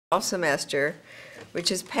fall semester,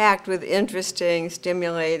 which is packed with interesting,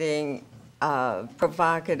 stimulating,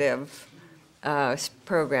 provocative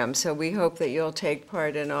programs. So we hope that you'll take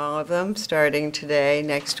part in all of them. Starting today,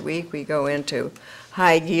 next week, we go into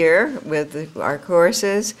high gear with our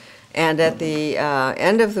courses. And at the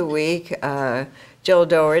end of the week, Jill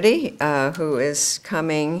Doherty, who is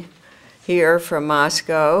coming here from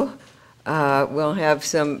Moscow, will have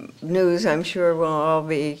some news I'm sure we'll all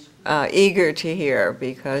be eager to hear,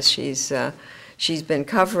 because she's been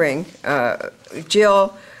covering.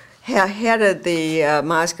 Jill headed the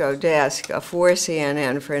Moscow desk for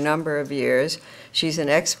CNN for a number of years. She's an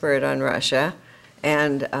expert on Russia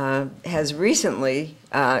and has recently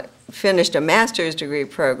finished a master's degree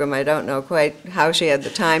program. I don't know quite how she had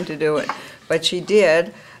the time to do it, but she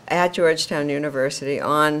did at Georgetown University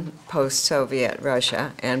on post-Soviet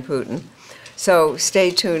Russia and Putin. So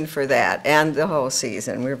stay tuned for that and the whole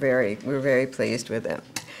season. We're very pleased with it.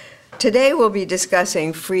 Today we'll be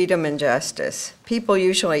discussing freedom and justice. People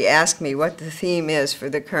usually ask me what the theme is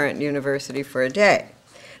for the current University for a Day.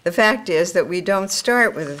 The fact is that we don't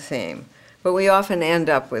start with a theme, but we often end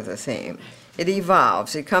up with a theme. It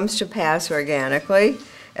evolves. It comes to pass organically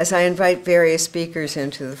as I invite various speakers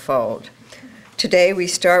into the fold. Today we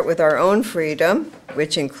start with our own freedom,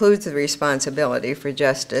 which includes the responsibility for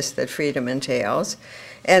justice that freedom entails,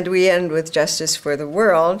 and we end with justice for the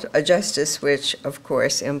world, a justice which, of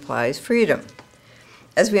course, implies freedom.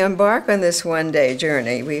 As we embark on this one-day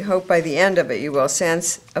journey, we hope by the end of it you will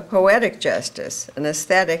sense a poetic justice, an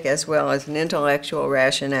aesthetic as well as an intellectual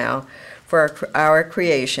rationale for our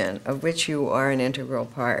creation, of which you are an integral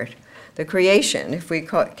part. The creation, if we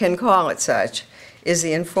can call it such, is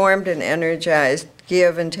the informed and energized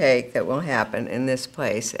give and take that will happen in this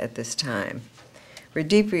place at this time. We're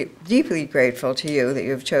deeply grateful to you that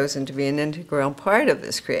you have chosen to be an integral part of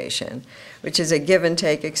this creation, which is a give and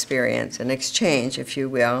take experience, an exchange, if you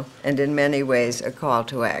will, and in many ways a call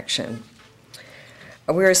to action.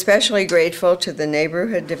 We're especially grateful to the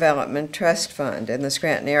Neighborhood Development Trust Fund and the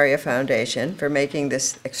Scranton Area Foundation for making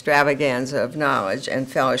this extravaganza of knowledge and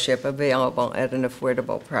fellowship available at an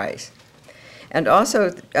affordable price. And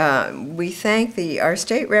also, we thank our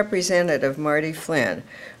state representative, Marty Flynn,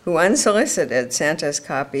 who unsolicited sent us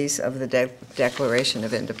copies of the Declaration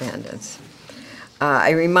of Independence.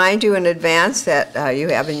 I remind you in advance that you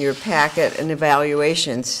have in your packet an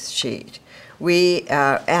evaluation sheet. We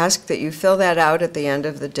ask that you fill that out at the end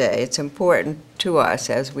of the day. It's important to us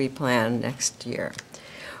as we plan next year.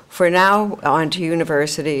 For now, on to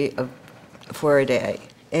University for a Day.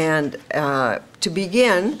 And to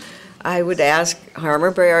begin, I would ask Harmer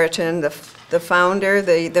Brereton, the founder,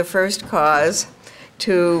 the first cause,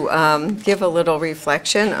 to give a little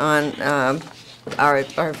reflection on our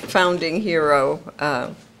founding hero,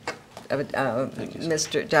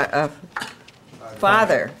 Mr.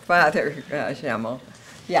 Father Schemmel.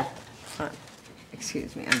 Yeah.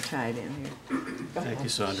 Excuse me, I'm tied in here. Thank you,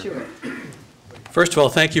 Sandra. Sure. First of all,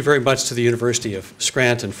 thank you very much to the University of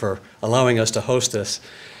Scranton for allowing us to host this.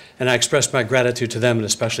 And I express my gratitude to them, and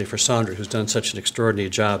especially for Sandra, who's done such an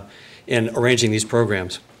extraordinary job in arranging these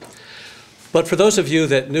programs. But for those of you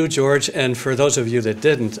that knew George, and for those of you that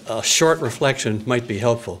didn't, a short reflection might be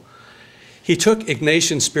helpful. He took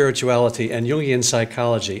Ignatian spirituality and Jungian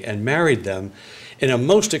psychology and married them in a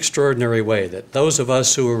most extraordinary way that those of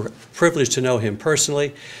us who were privileged to know him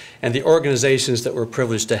personally and the organizations that were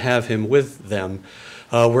privileged to have him with them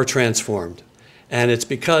were transformed. And it's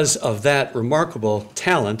because of that remarkable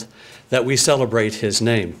talent that we celebrate his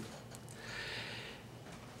name.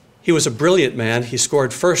 He was a brilliant man. He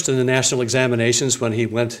scored first in the national examinations when he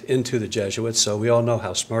went into the Jesuits, so we all know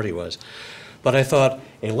how smart he was. But I thought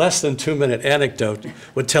a less than 2-minute anecdote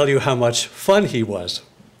would tell you how much fun he was.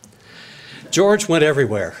 George went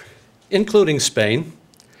everywhere, including Spain.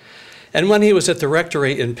 And when he was at the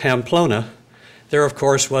rectory in Pamplona, there, of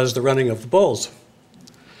course, was the running of the bulls.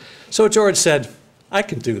 So George said, I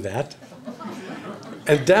can do that.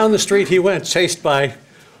 And down the street he went, chased by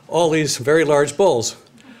all these very large bulls.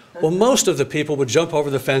 Well, most of the people would jump over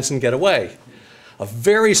the fence and get away. A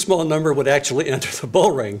very small number would actually enter the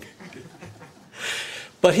bull ring.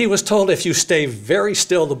 But he was told, if you stay very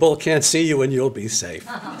still, the bull can't see you and you'll be safe.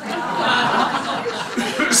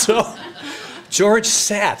 So George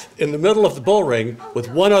sat in the middle of the bull ring with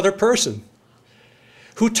one other person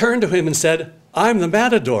who turned to him and said, I'm the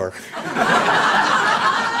matador.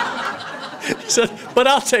 He said, but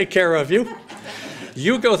I'll take care of you.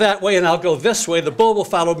 You go that way and I'll go this way. The bull will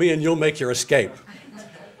follow me and you'll make your escape.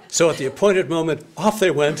 So at the appointed moment, off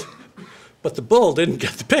they went, but the bull didn't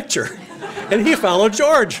get the picture, and he followed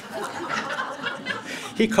George.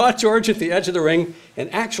 He caught George at the edge of the ring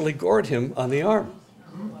and actually gored him on the arm.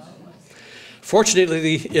 Fortunately,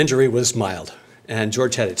 the injury was mild, and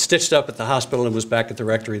George had it stitched up at the hospital and was back at the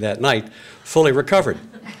rectory that night, fully recovered.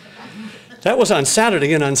 That was on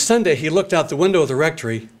Saturday, and on Sunday, he looked out the window of the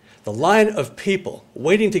rectory. The line of people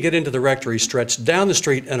waiting to get into the rectory stretched down the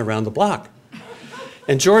street and around the block.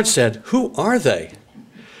 And George said, "Who are they?"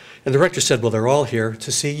 And the rector said, "Well, they're all here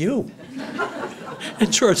to see you."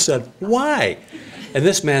 And George said, "Why?" And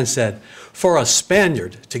this man said, "For a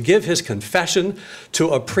Spaniard to give his confession to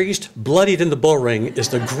a priest bloodied in the bull ring is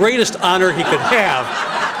the greatest honor he could have."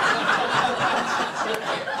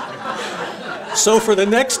 So for the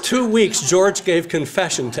next 2 weeks, George gave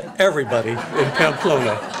confession to everybody in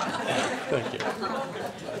Pamplona. Thank you.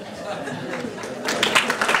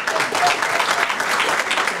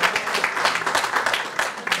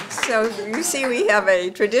 So you see, we have a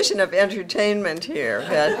tradition of entertainment here,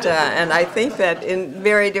 and I think that in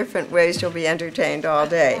very different ways you'll be entertained all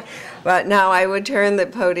day. But now I would turn the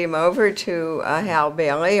podium over to Hal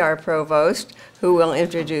Bailey, our provost, who will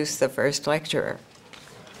introduce the first lecturer.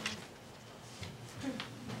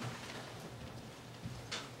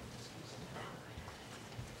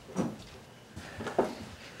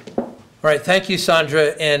 All right, thank you,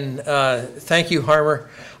 Sandra, and thank you, Harmer.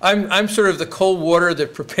 I'm sort of the cold water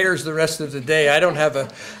that prepares the rest of the day. I don't have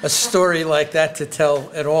a story like that to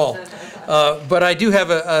tell at all. But I do have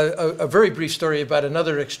a very brief story about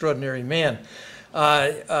another extraordinary man.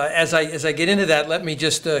 As I get into that, let me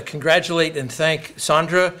just congratulate and thank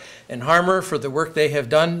Sandra and Harmer for the work they have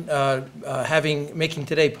done making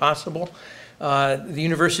today possible. The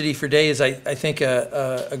University for Day is, I think,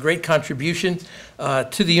 a great contribution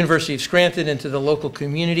to the University of Scranton and to the local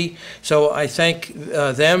community. So I thank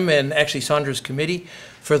them and actually Sandra's committee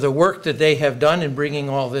for the work that they have done in bringing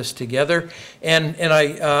all this together. And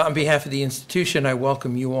I, on behalf of the institution, I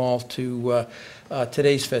welcome you all to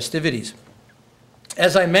today's festivities.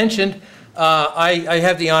 As I mentioned, I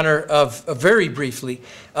have the honor of very briefly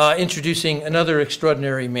introducing another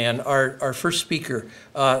extraordinary man, our first speaker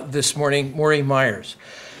this morning, Morey Myers.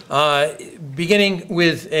 Beginning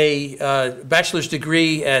with a bachelor's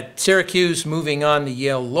degree at Syracuse, moving on to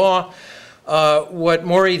Yale Law, what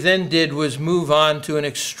Morey then did was move on to an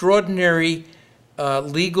extraordinary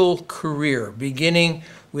legal career, beginning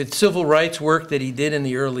with civil rights work that he did in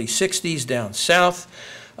the early 60s down south,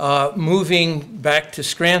 moving back to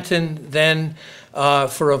Scranton then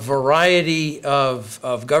for a variety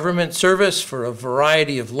of government service, for a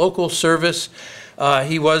variety of local service.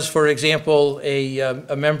 He was, for example,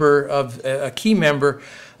 a key member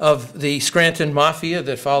of the Scranton Mafia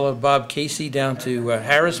that followed Bob Casey down to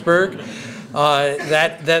Harrisburg.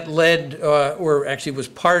 That led, or actually was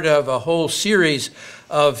part of, a whole series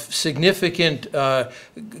of significant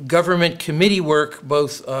government committee work,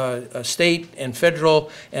 both state and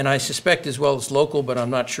federal, and I suspect as well as local, but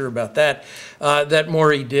I'm not sure about that, that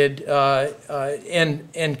Morey did,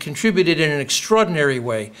 and contributed in an extraordinary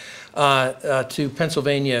way to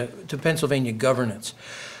Pennsylvania governance.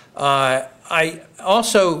 I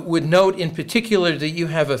also would note in particular that you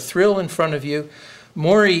have a thrill in front of you.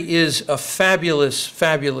 Morey is a fabulous,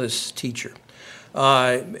 fabulous teacher.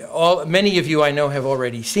 Many of you I know have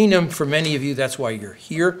already seen him. For many of you, that's why you're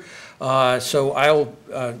here. So I'll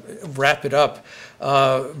wrap it up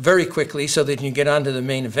very quickly so that you can get on to the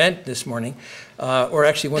main event this morning, or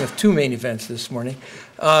actually one of two main events this morning.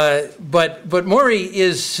 But Morey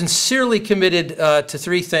is sincerely committed to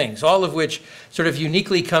three things, all of which sort of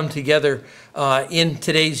uniquely come together in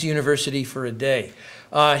today's University for a Day.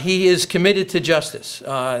 He is committed to justice.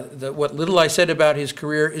 What little I said about his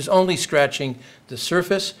career is only scratching the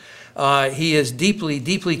surface. He is deeply,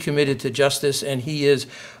 deeply committed to justice, and he is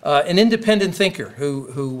an independent thinker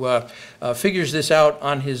who figures this out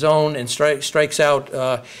on his own and strikes out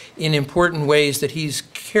in important ways that he's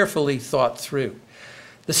carefully thought through.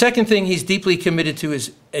 The second thing he's deeply committed to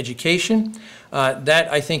is education.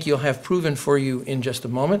 That I think you'll have proven for you in just a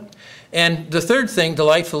moment. And the third thing,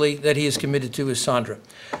 delightfully, that he is committed to is Sandra.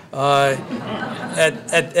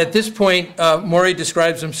 At this point, Morey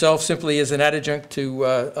describes himself simply as an adjunct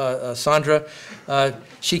to Sandra.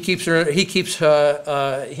 He keeps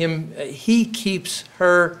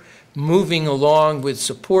her moving along with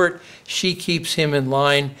support. She keeps him in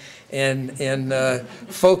line and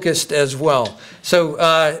focused as well. So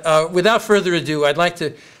without further ado, I'd like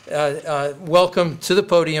to welcome to the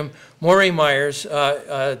podium Morey Myers,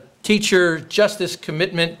 teacher, justice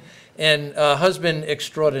commitment, and husband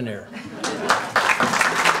extraordinaire.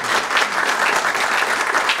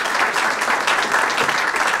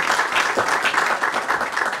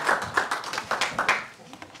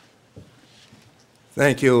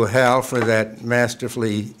 Thank you, Hal, for that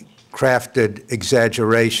masterfully crafted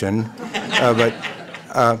exaggeration.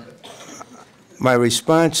 My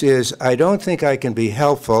response is, I don't think I can be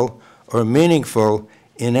helpful or meaningful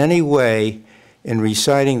in any way in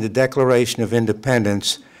reciting the Declaration of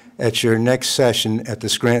Independence at your next session at the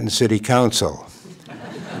Scranton City Council.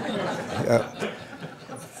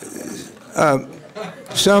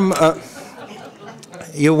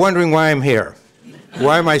 You're wondering why I'm here.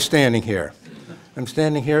 Why am I standing here? I'm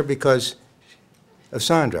standing here because of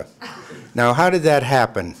Sandra. Now, how did that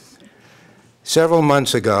happen? Several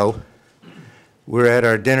months ago, we were at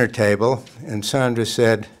our dinner table, and Sandra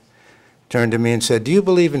turned to me and said, "Do you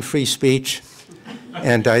believe in free speech?"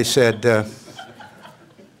 And I said,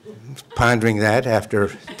 pondering that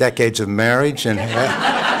after decades of marriage and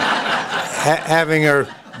having her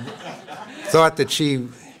thought that she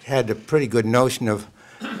had a pretty good notion of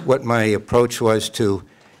what my approach was to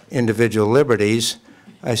individual liberties,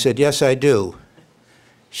 I said, "Yes, I do."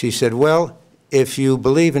 She said, "Well, if you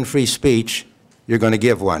believe in free speech, you're going to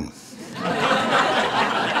give one."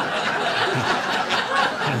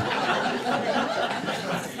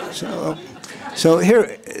 So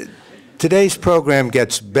here, today's program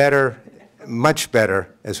gets better, much better,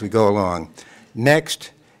 as we go along.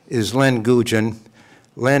 Next is Len Gugin.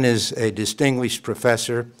 Len is a distinguished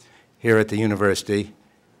professor here at the university,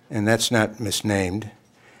 and that's not misnamed.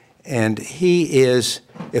 And he is,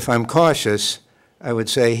 if I'm cautious, I would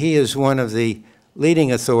say he is one of the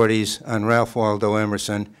leading authorities on Ralph Waldo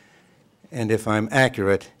Emerson, and if I'm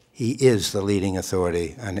accurate, he is the leading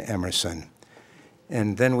authority on Emerson.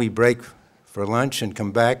 And then we break for lunch and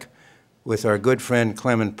come back with our good friend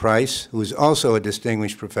Clement Price, who is also a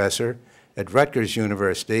distinguished professor at Rutgers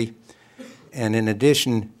University. And in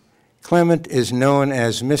addition, Clement is known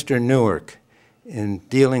as Mr. Newark in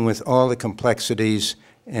dealing with all the complexities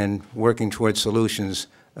and working towards solutions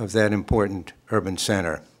of that important urban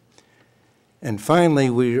center. And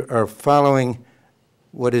finally, we are following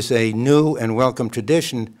what is a new and welcome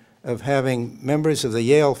tradition of having members of the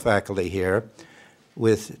Yale faculty here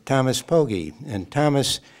with Thomas Pogge. And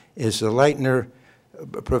Thomas is the Leitner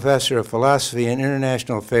Professor of Philosophy and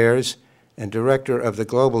International Affairs and Director of the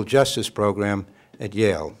Global Justice Program at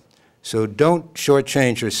Yale. So don't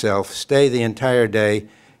shortchange yourself. Stay the entire day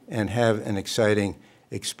and have an exciting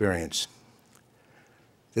experience.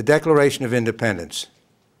 The Declaration of Independence.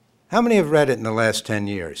 How many have read it in the last 10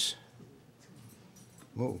 years?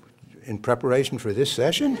 Oh, in preparation for this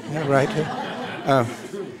session? Yeah, right.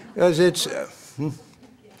 Because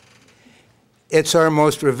it's our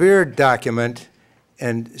most revered document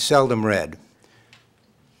and seldom read.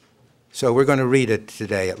 So we're going to read it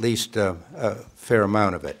today, at least a fair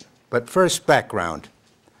amount of it. But first, background.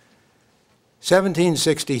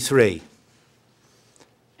 1763,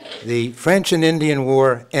 the French and Indian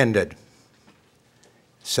War ended,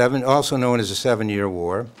 also known as the 7-Year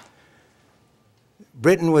War.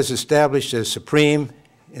 Britain was established as supreme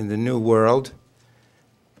in the New World.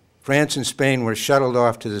 France and Spain were shuttled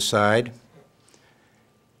off to the side,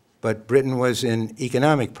 but Britain was in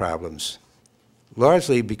economic problems,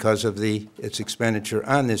 largely because of its expenditure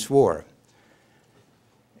on this war.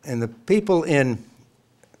 And the people in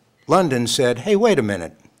London said, "Hey, wait a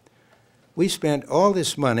minute. We spent all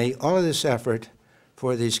this money, all of this effort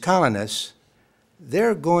for these colonists.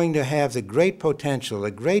 They're going to have the great potential,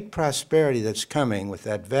 the great prosperity that's coming with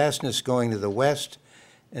that vastness going to the west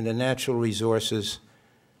and the natural resources.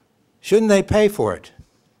 Shouldn't they pay for it?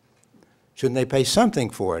 Shouldn't they pay something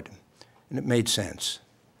for it?" And it made sense.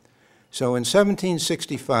 So in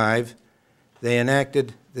 1765, they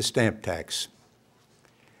enacted the stamp tax.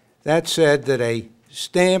 That said that a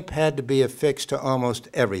stamp had to be affixed to almost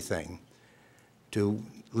everything, to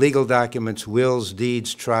legal documents, wills,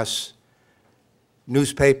 deeds, trusts,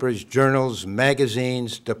 newspapers, journals,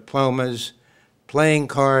 magazines, diplomas, playing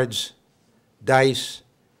cards, dice.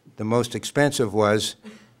 The most expensive was,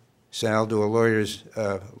 Sal, do a lawyer's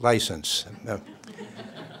license.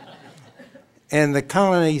 And the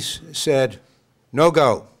colonies said, "No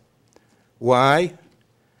go." Why?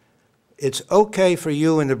 It's okay for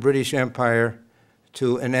you in the British Empire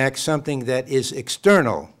to enact something that is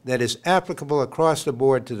external, that is applicable across the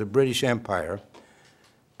board to the British Empire,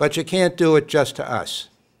 but you can't do it just to us.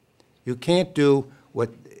 You can't do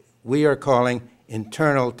what we are calling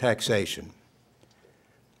internal taxation.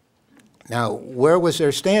 Now, where was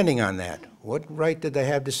their standing on that? What right did they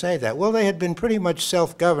have to say that? Well, they had been pretty much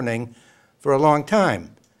self-governing for a long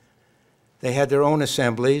time. They had their own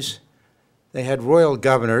assemblies. They had royal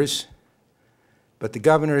governors, but the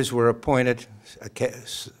governors were appointed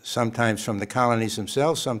sometimes from the colonies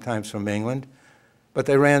themselves, sometimes from England, but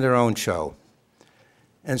they ran their own show.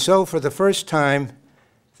 And so for the first time,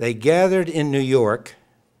 they gathered in New York,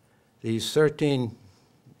 these 13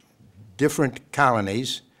 different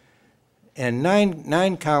colonies, and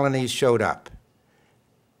nine colonies showed up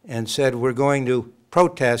and said, we're going to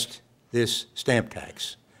protest this stamp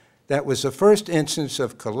tax. That was the first instance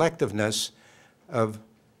of collectiveness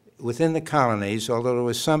within the colonies, although there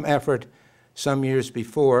was some effort some years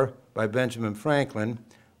before by Benjamin Franklin,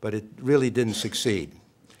 but it really didn't succeed.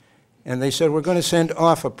 And they said, we're going to send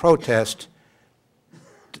off a protest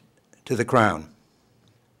to the Crown.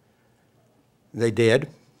 They did.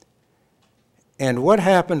 And what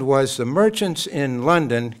happened was the merchants in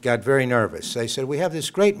London got very nervous. They said, we have this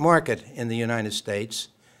great market in the United States,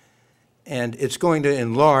 and it's going to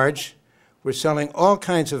enlarge. We're selling all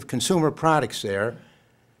kinds of consumer products there.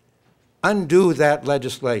 Undo that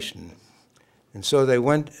legislation. And so they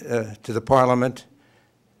went to the Parliament,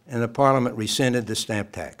 and the Parliament rescinded the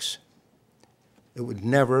stamp tax. It was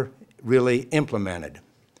never really implemented.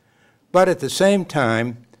 But at the same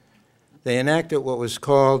time, they enacted what was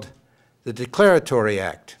called the Declaratory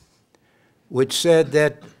Act, which said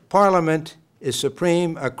that Parliament is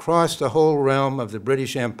supreme across the whole realm of the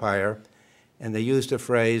British Empire, and they used the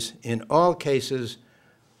phrase, in all cases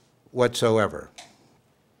whatsoever.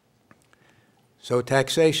 So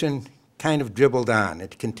taxation kind of dribbled on.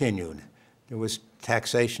 It continued. There was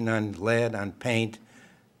taxation on lead, on paint,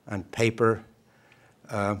 on paper,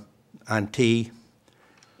 on tea,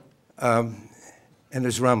 and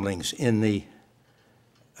there's rumblings in the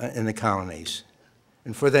colonies.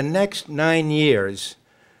 And for the next 9 years,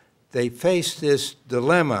 they faced this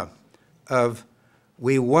dilemma of,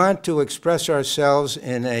 we want to express ourselves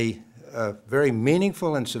in a very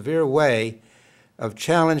meaningful and severe way of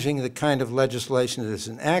challenging the kind of legislation that is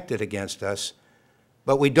enacted against us,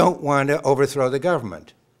 but we don't want to overthrow the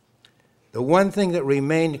government. The one thing that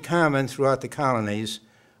remained common throughout the colonies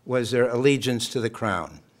was their allegiance to the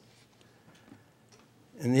Crown.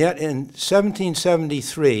 And yet in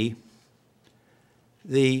 1773,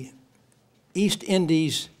 the East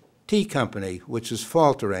Indies Tea Company, which was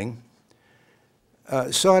faltering,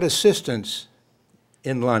 sought assistance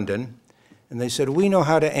in London, and they said, we know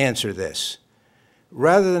how to answer this.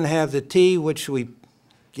 Rather than have the tea which we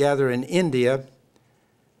gather in India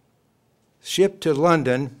shipped to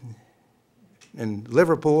London and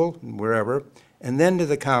Liverpool and wherever, and then to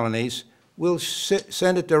the colonies, we'll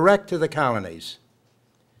send it direct to the colonies,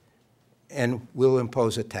 and we'll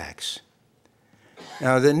impose a tax.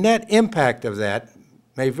 Now, the net impact of that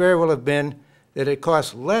may very well have been that it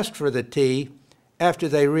cost less for the tea after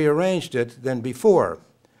they rearranged it than before.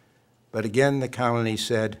 But again, the colonies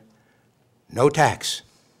said, no tax.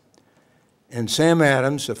 And Sam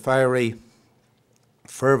Adams, a fiery,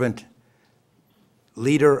 fervent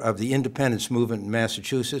leader of the independence movement in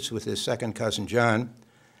Massachusetts with his second cousin John,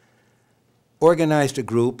 organized a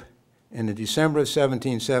group, and in December of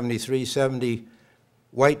 1773, 70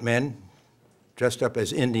 white men dressed up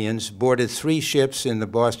as Indians boarded 3 ships in the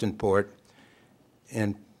Boston port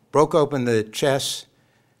and broke open the chests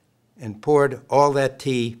and poured all that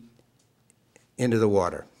tea into the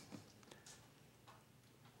water.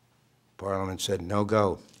 Parliament said, no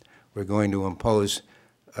go. We're going to impose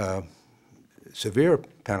severe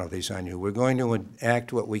penalties on you. We're going to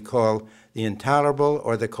enact what we call the intolerable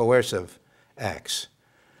or the coercive acts,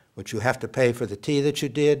 which you have to pay for the tea that you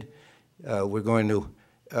did. We're going to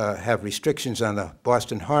have restrictions on the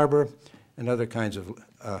Boston Harbor and other kinds of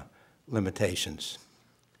limitations.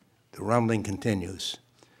 The rumbling continues.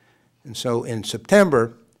 And so in September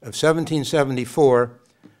of 1774,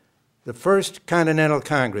 the first Continental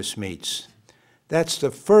Congress meets. That's the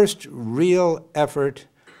first real effort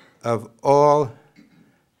of all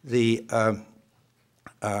the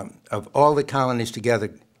colonies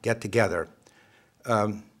get together.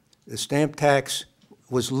 The stamp tax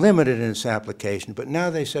was limited in its application, but now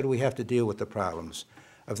they said we have to deal with the problems.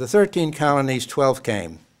 Of the 13 colonies, 12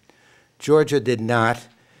 came. Georgia did not,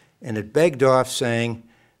 and it begged off saying,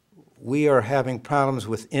 we are having problems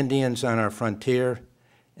with Indians on our frontier,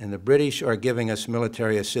 and the British are giving us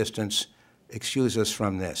military assistance. Excuse us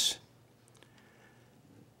from this.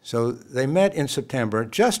 So they met in September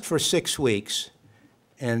just for 6 weeks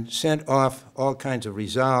and sent off all kinds of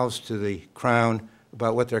resolves to the Crown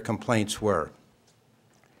about what their complaints were,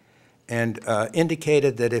 and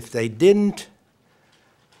indicated that if they didn't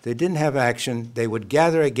have action, they would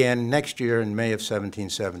gather again next year in May of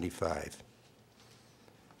 1775.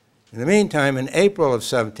 In the meantime, in April of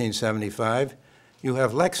 1775, you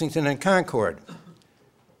have Lexington and Concord.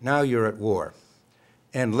 Now you're at war.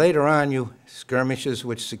 And later on, you skirmishes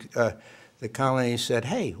which the colonies said,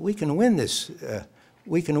 hey, we can win this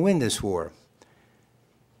war.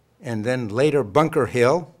 and then later Bunker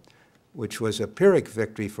Hill, which was a Pyrrhic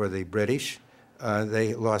victory for the British.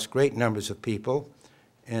 They lost great numbers of people,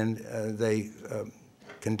 and they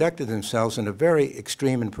conducted themselves in a very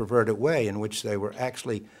extreme and perverted way in which they were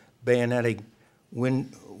actually bayoneting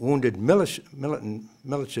wounded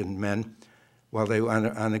militia men while they were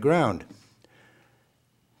on the ground.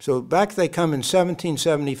 So back they come in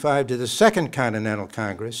 1775 to the Second Continental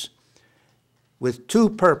Congress with two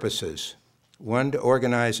purposes. One, to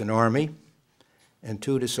organize an army, and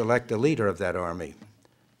two, to select a leader of that army.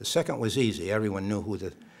 The second was easy. Everyone knew who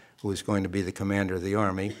was going to be the commander of the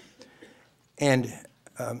army. And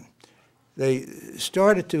they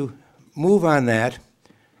started to move on that.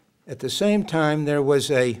 At the same time, there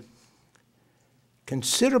was a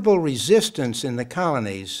considerable resistance in the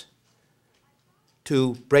colonies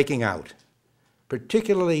to breaking out,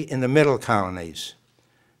 particularly in the middle colonies.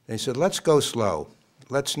 They said, let's go slow.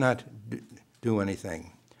 Let's not do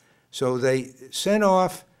anything. So they sent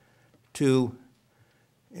off to,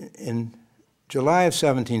 in July of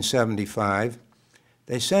 1775,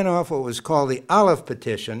 they sent off what was called the Olive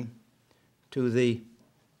Petition to the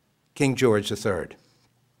King George III.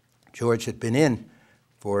 George had been in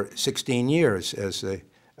for 16 years as the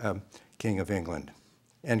King of England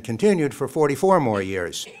and continued for 44 more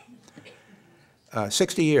years,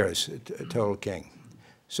 60 years total king.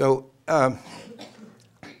 So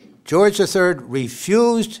George III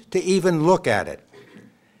refused to even look at it.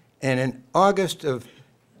 And in August of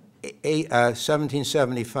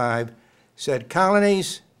 1775 said,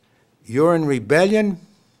 colonies, you're in rebellion.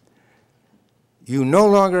 You no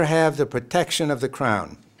longer have the protection of the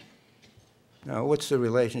crown. Now, what's the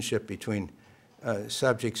relationship between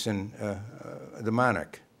subjects and the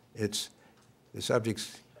monarch? It's the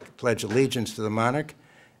subjects pledge allegiance to the monarch,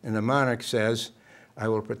 and the monarch says, I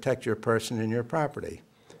will protect your person and your property.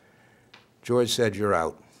 George said, you're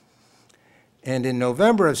out. And in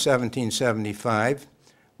November of 1775,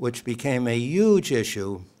 which became a huge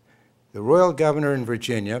issue, the royal governor in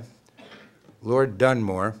Virginia, Lord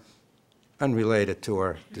Dunmore, unrelated to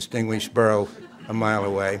our distinguished borough a mile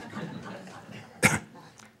away,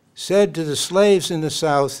 said to the slaves in the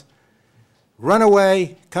South, run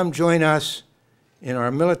away, come join us in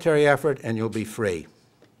our military effort, and you'll be free.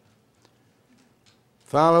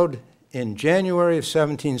 Followed in January of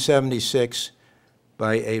 1776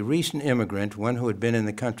 by a recent immigrant, one who had been in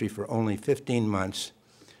the country for only 15 months,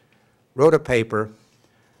 wrote a paper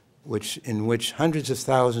in which hundreds of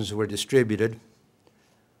thousands were distributed.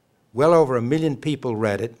 Well over 1 million people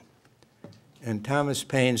read it, and Thomas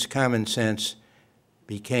Paine's Common Sense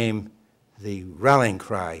became the rallying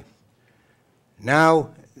cry. Now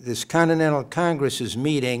this Continental Congress is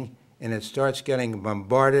meeting, and it starts getting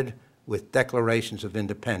bombarded with declarations of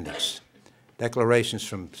independence. Declarations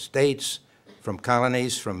from states, from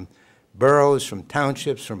colonies, from boroughs, from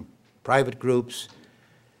townships, from private groups,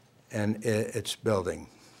 and it's building.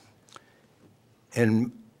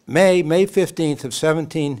 In May 15th of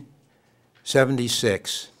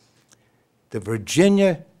 1776, the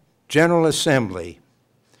Virginia General Assembly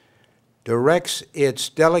directs its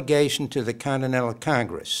delegation to the Continental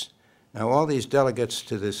Congress. Now, all these delegates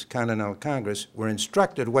to this Continental Congress were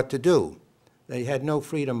instructed what to do. They had no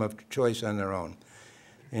freedom of choice on their own.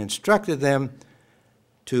 They instructed them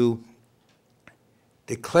to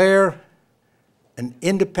declare an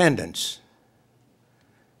independence.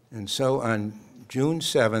 And so on June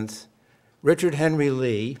 7th, Richard Henry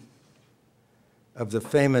Lee, of the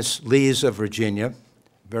famous Lees of Virginia,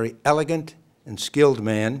 very elegant and skilled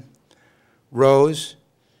man, rose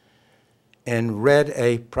and read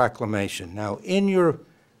a proclamation. Now, in your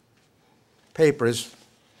papers,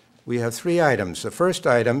 we have 3 items. The first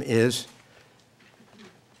item is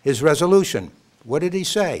his resolution. What did he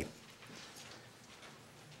say?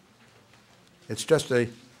 It's just a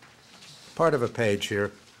part of a page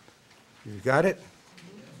here. You got it?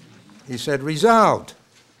 He said, resolved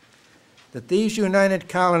that these united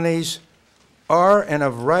colonies are and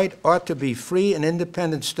of right ought to be free and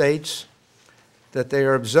independent states, that they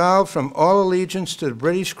are absolved from all allegiance to the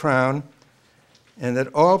British Crown, and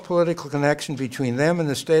that all political connection between them and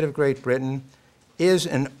the state of Great Britain is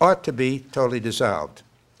and ought to be totally dissolved.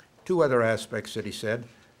 2 other aspects that he said.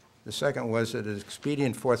 The second was that it is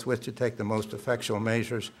expedient forthwith to take the most effectual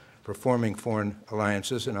measures for forming foreign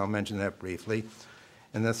alliances, and I'll mention that briefly.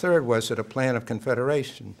 And the third was that a plan of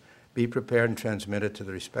confederation be prepared and transmitted to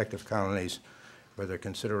the respective colonies for their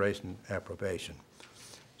consideration and approbation.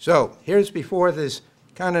 So here's before this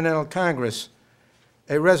Continental Congress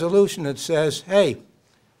a resolution that says, hey,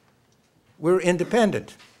 we're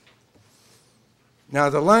independent. Now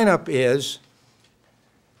the lineup is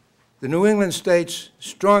The New England states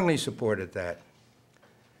strongly supported that.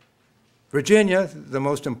 Virginia, the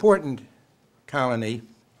most important colony,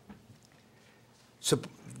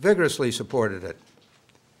 vigorously supported it.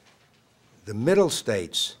 The middle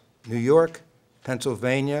states, New York,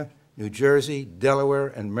 Pennsylvania, New Jersey, Delaware,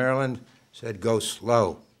 and Maryland, said go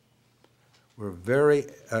slow. We're very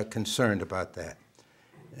concerned about that.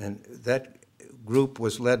 And that group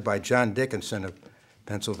was led by John Dickinson of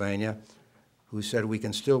Pennsylvania, who said we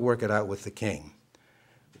can still work it out with the king.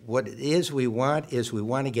 What it is we want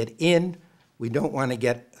to get in, we don't want to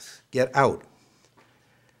get out.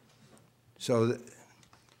 So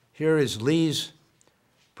here is Lee's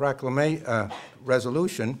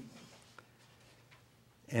resolution,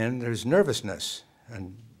 and there's nervousness.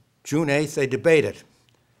 On June 8th, they debate it.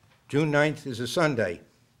 June 9th is a Sunday,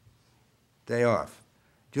 day off.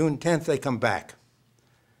 June 10th, they come back,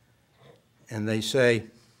 and they say,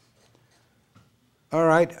 all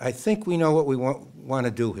right, I think we know what we want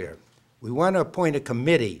to do here. We want to appoint a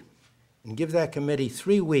committee and give that committee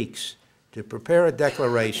 3 weeks to prepare a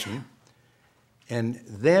declaration, and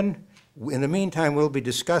then, in the meantime, we'll be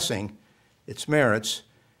discussing its merits,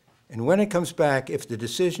 and when it comes back, if the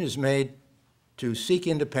decision is made to seek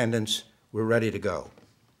independence, we're ready to go.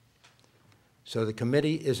 So the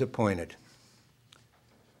committee is appointed.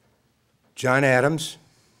 John Adams,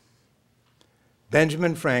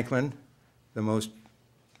 Benjamin Franklin, the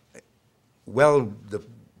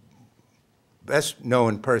best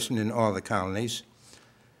known person in all the colonies,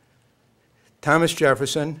 Thomas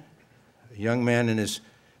Jefferson, a young man in his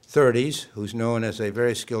 30s who's known as a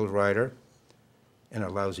very skilled writer and a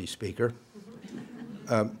lousy speaker,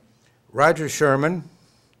 Roger Sherman,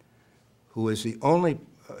 who is the only,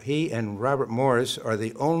 he and Robert Morris are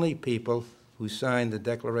the only people who signed the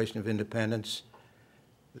Declaration of Independence,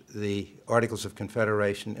 the Articles of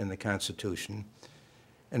Confederation, and the Constitution,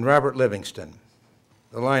 and Robert Livingston.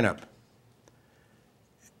 The lineup: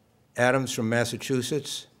 Adams from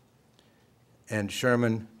Massachusetts and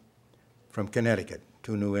Sherman from Connecticut,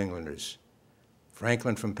 2 New Englanders.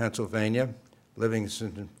 Franklin from Pennsylvania,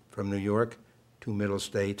 Livingston from New York, 2 Middle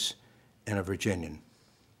States, and a Virginian.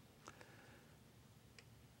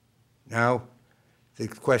 Now, the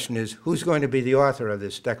question is, who's going to be the author of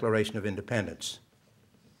this Declaration of Independence?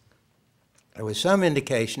 There was some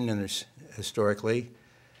indication in this, historically,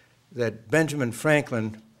 that Benjamin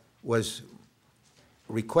Franklin was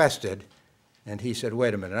requested, and he said,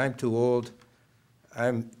 wait a minute, I'm too old,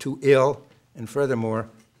 I'm too ill, and furthermore,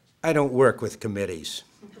 I don't work with committees.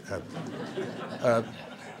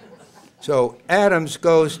 So Adams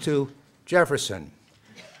goes to Jefferson.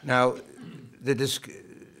 Now, the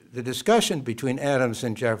discussion between Adams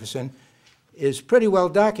and Jefferson is pretty well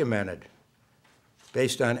documented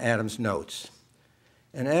based on Adams' notes.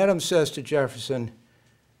 And Adams says to Jefferson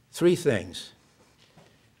 3 things.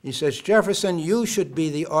 He says, Jefferson, you should be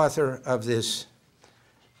the author of this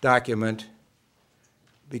document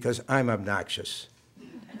because I'm obnoxious.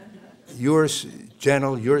 You're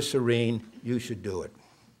gentle, you're serene, you should do it.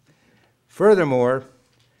 Furthermore,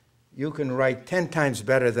 you can write 10 times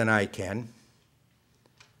better than I can.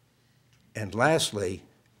 And lastly,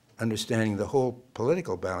 understanding the whole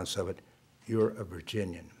political balance of it, you're a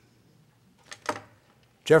Virginian.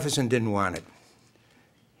 Jefferson didn't want it.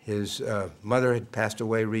 His mother had passed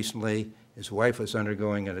away recently. His wife was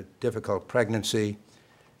undergoing a difficult pregnancy.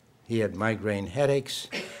 He had migraine headaches.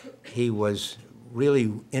 He was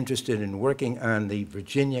really interested in working on the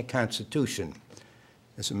Virginia Constitution.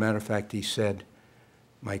 As a matter of fact, he said,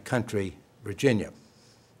 my country, Virginia.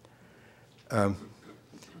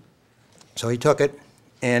 So he took it,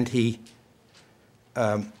 and he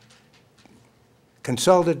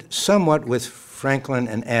consulted somewhat with Franklin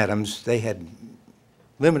and Adams. They had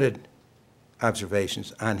limited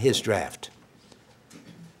observations on his draft.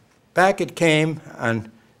 Back it came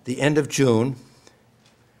on the end of June,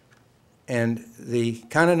 and the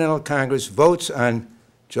Continental Congress votes on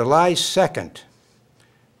July 2nd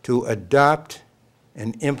to adopt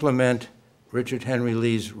and implement Richard Henry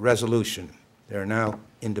Lee's resolution. They're now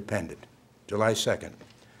independent, July 2nd.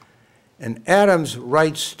 And Adams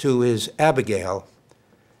writes to his Abigail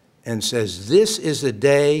and says, this is the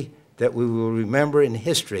day that we will remember in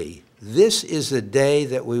history. This is the day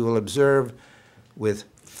that we will observe with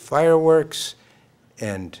fireworks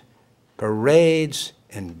and parades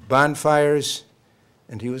and bonfires.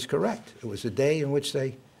 And he was correct. It was the day in which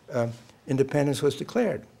independence was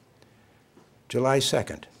declared, July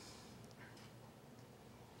 2nd.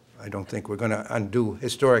 I don't think we're going to undo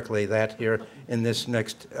historically that here in this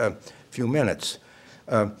next few minutes.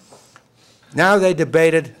 Now they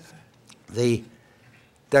debated the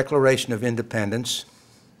Declaration of Independence.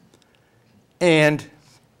 And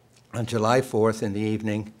on July 4th in the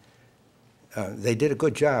evening, they did a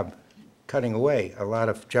good job cutting away a lot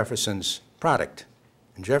of Jefferson's product.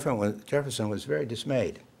 And Jefferson was very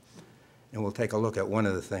dismayed. And we'll take a look at one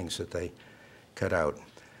of the things that they cut out.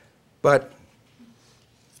 But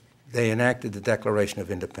they enacted the Declaration of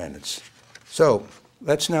Independence. So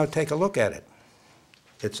let's now take a look at it.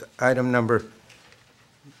 It's item number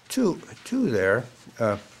two there.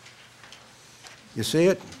 You see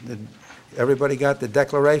it? Everybody got the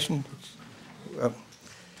Declaration?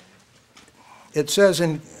 It says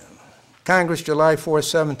in Congress, July 4,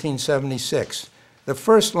 1776, the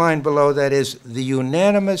first line below that is the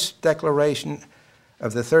unanimous declaration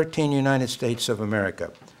of the 13 United States of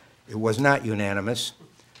America. It was not unanimous.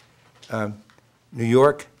 New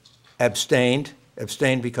York abstained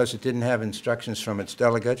because it didn't have instructions from its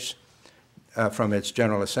delegates, from its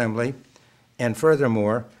General Assembly. And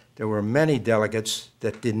furthermore, there were many delegates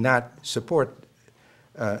that did not support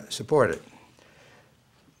it.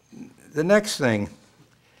 The next thing,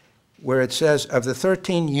 where it says of the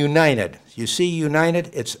 13 united, you see united,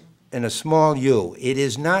 it's in a small u. It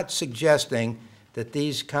is not suggesting that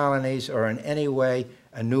these colonies are in any way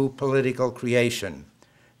a new political creation.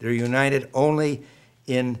 They're united only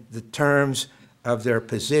in the terms of their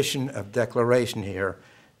position of declaration here.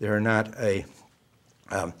 They're not a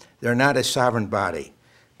sovereign body,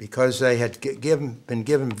 because they had been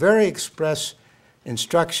given very express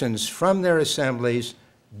instructions from their assemblies: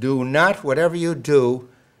 do not, whatever you do,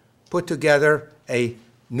 put together a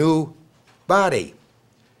new body.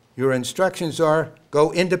 Your instructions are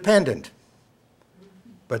go independent,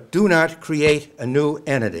 but do not create a new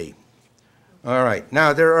entity. All right,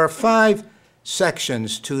 now there are 5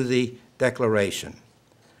 sections to the Declaration.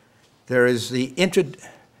 There is the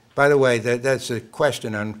by the way, that's a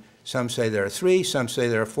question on, some say there are 3, some say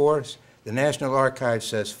there are 4. The National Archives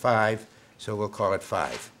says 5, so we'll call it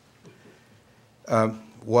 5.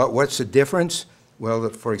 What's the difference? Well,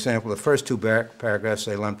 for example, the first 2 paragraphs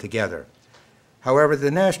they lump together. However,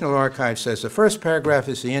 the National Archive says the first paragraph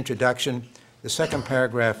is the introduction, the second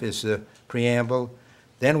paragraph is the preamble,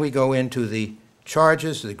 then we go into the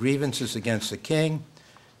charges, the grievances against the king,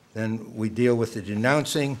 then we deal with the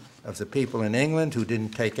denouncing of the people in England who didn't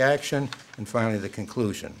take action, and finally the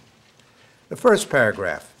conclusion. The first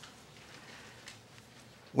paragraph.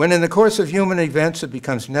 When in the course of human events it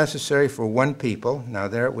becomes necessary for one people, now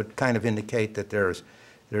there it would kind of indicate that there's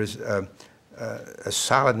a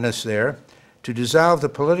solidness there, to dissolve the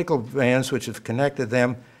political bands which have connected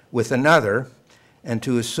them with another, and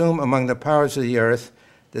to assume among the powers of the earth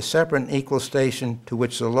the separate and equal station to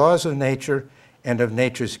which the laws of nature and of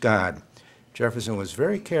nature's God. Jefferson was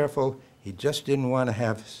very careful. He just didn't want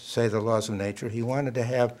to say the laws of nature. He wanted to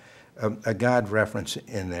have a God reference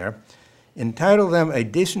in there. Entitle them a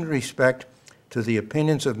decent respect to the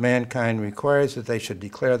opinions of mankind requires that they should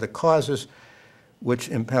declare the causes which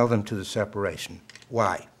impel them to the separation.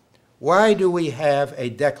 Why? Why do we have a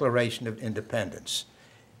Declaration of Independence?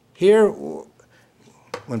 Here,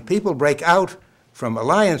 when people break out from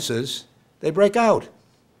alliances, they break out.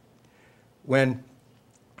 When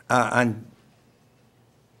on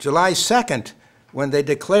July 2nd, when they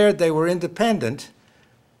declared they were independent,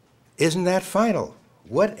 isn't that final?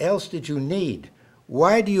 What else did you need?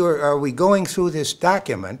 Why are we going through this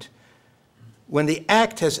document when the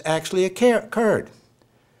act has actually occurred?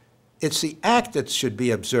 It's the act that should be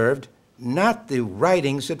observed, not the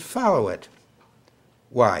writings that follow it.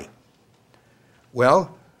 Why?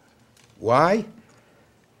 Well, why?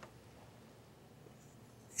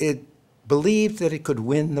 It believed that it could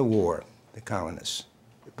win the war, the colonists,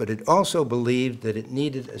 but it also believed that it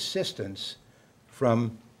needed assistance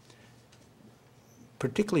from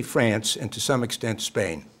particularly France and to some extent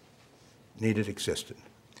Spain. Needed assistance.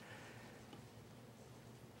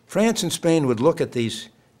 France and Spain would look at these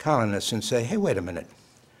colonists and say, hey, wait a minute.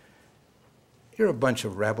 You're a bunch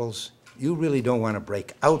of rebels. You really don't want to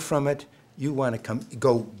break out from it. You want to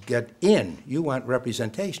go get in. You want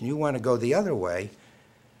representation. You want to go the other way.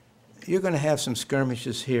 You're going to have some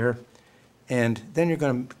skirmishes here, and then you're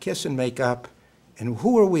going to kiss and make up. And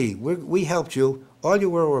who are we? We helped you. All you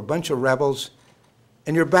were a bunch of rebels,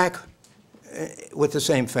 and you're back with the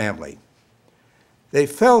same family. They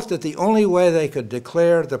felt that the only way they could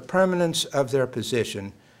declare the permanence of their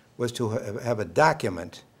position was to have a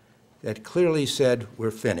document that clearly said, we're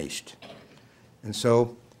finished. And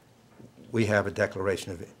so we have a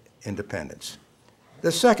Declaration of Independence.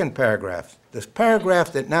 The second paragraph, this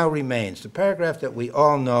paragraph that now remains, the paragraph that we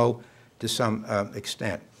all know to some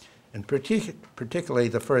extent, and particularly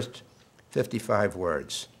the first 55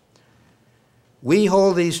 words. We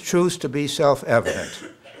hold these truths to be self-evident.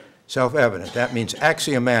 self-evident. That means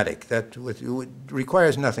axiomatic. That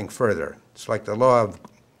requires nothing further. It's like the law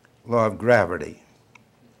of gravity.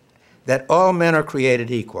 That all men are created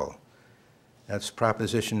equal. That's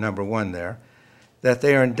proposition number 1 there. That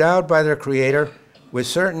they are endowed by their Creator with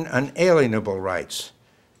certain unalienable rights.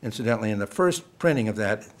 Incidentally, in the first printing of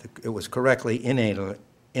that, it was correctly inalienable,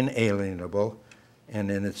 and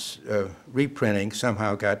in its reprinting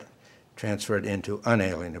somehow got transferred into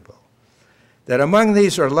unalienable. That among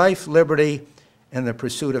these are life, liberty, and the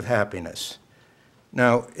pursuit of happiness.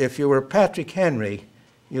 Now, if you were Patrick Henry,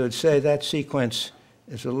 you would say that sequence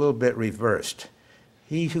is a little bit reversed.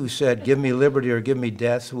 He who said, give me liberty or give me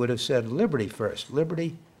death, would have said liberty first.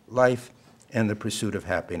 Liberty, life, and the pursuit of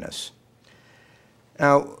happiness.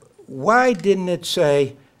 Now, why didn't it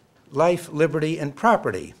say life, liberty, and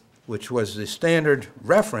property, which was the standard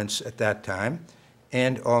reference at that time,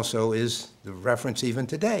 and also is the reference even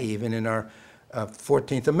today, even in our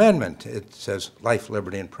 14th Amendment, it says life,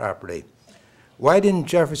 liberty, and property. Why didn't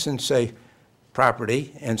Jefferson say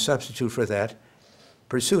property and substitute for that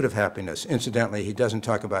pursuit of happiness? Incidentally, he doesn't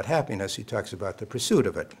talk about happiness, he talks about the pursuit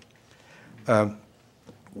of it.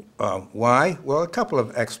 Why? Well, a couple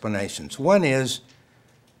of explanations. One is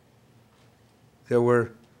there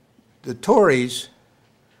were the Tories,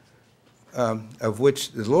 of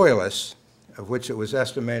which the Loyalists, of which it was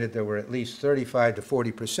estimated there were at least 35 to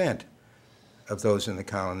 40% of those in the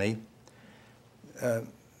colony.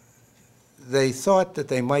 They thought that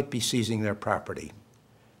they might be seizing their property.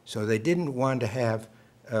 So they didn't want to have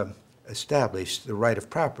established the right of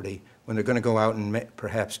property when they're going to go out and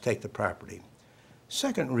perhaps take the property.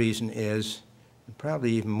 Second reason is, and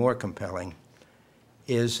probably even more compelling,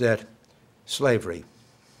 is that slavery.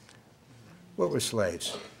 What were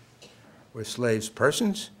slaves? Were slaves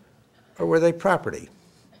persons, or were they property?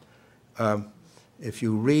 If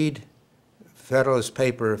you read Federalist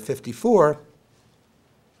Paper 54,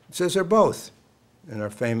 it says they're both. In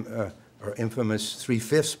our infamous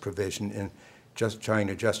 3/5 provision in just trying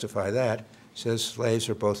to justify that, says slaves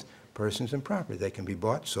are both persons and property. They can be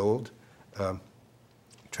bought, sold,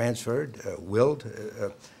 transferred, willed,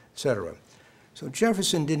 etc. So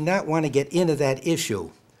Jefferson did not want to get into that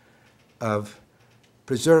issue of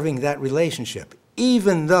preserving that relationship,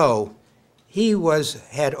 even though he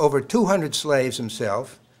had over 200 slaves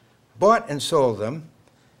himself, bought and sold them,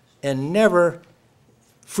 and never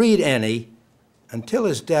freed any until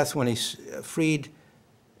his death, when he freed,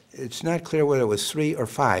 it's not clear whether it was 3 or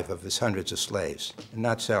 5 of his hundreds of slaves, and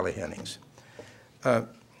not Sally Hennings.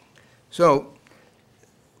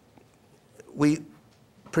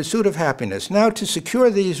 Pursuit of happiness. Now, to secure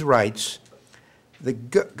these rights, the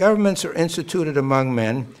governments are instituted among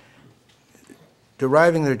men,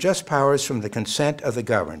 deriving their just powers from the consent of the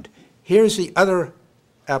governed. Here's the other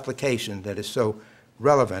application that is so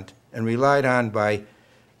relevant and relied on by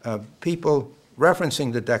people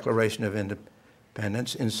referencing the Declaration of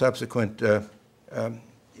Independence in subsequent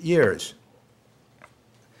years.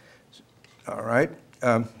 All right.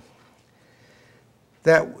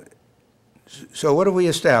 So what have we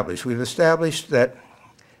established? We've established that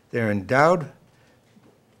they're endowed,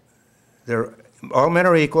 all men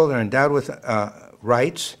are equal, they're endowed with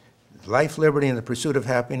rights, life, liberty, and the pursuit of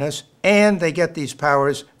happiness, and they get these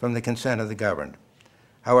powers from the consent of the governed.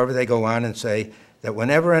 However, they go on and say that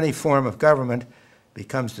whenever any form of government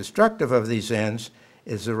becomes destructive of these ends,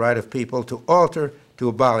 it is the right of people to alter, to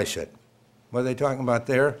abolish it. What are they talking about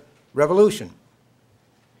there? Revolution.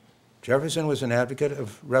 Jefferson was an advocate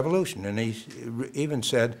of revolution, and he even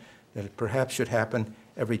said that it perhaps should happen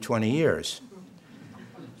every 20 years.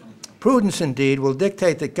 Prudence, indeed, will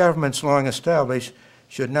dictate that governments long established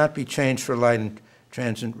should not be changed for light and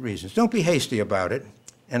transient reasons. Don't be hasty about it,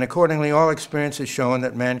 and accordingly all experience has shown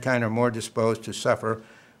that mankind are more disposed to suffer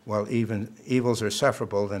while even evils are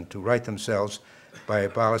sufferable than to right themselves by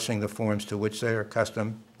abolishing the forms to which they are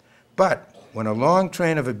accustomed. But when a long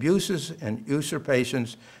train of abuses and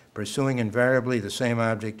usurpations pursuing invariably the same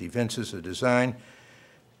object evinces a design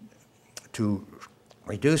to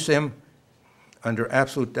reduce them under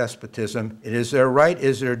absolute despotism, it is their right,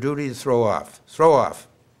 is their duty to throw off,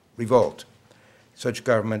 revolt, such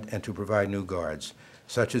government and to provide new guards.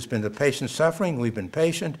 Such has been the patient suffering, we've been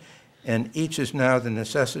patient, and each is now the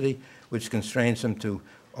necessity which constrains them to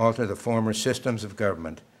alter the former systems of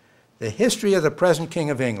government. The history of the present King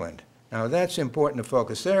of England. Now that's important to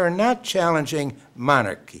focus. They are not challenging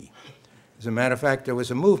monarchy. As a matter of fact, there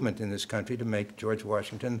was a movement in this country to make George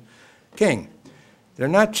Washington king. They're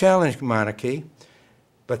not challenging monarchy,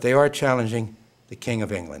 but they are challenging the King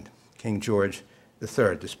of England, King George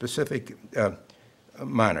III, the specific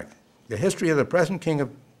monarch. The history of the present King of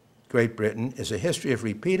Great Britain is a history of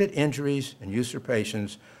repeated injuries and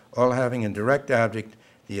usurpations, all having in direct object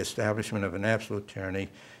the establishment of an absolute tyranny.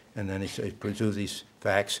 And then he says, pursue these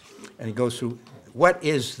facts. And he goes through what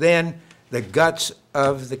is then the guts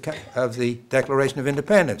of the Declaration of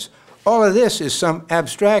Independence. All of this is some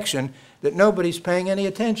abstraction that nobody's paying any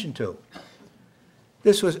attention to.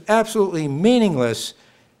 This was absolutely meaningless.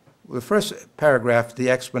 The first paragraph, the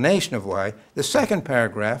explanation of why. The second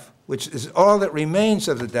paragraph, which is all that remains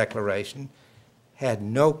of the Declaration, had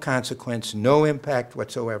no consequence, no impact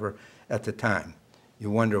whatsoever at the time. You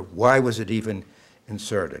wonder, why was it even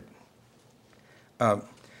inserted?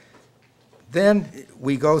 Then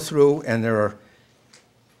we go through, and there are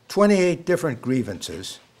 28 different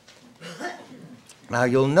grievances. Now,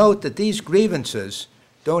 you'll note that these grievances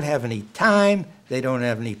don't have any time, they don't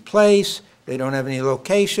have any place, they don't have any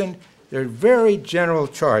location. They're very general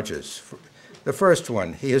charges. The first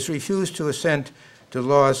one, he has refused to assent to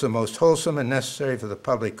laws the most wholesome and necessary for the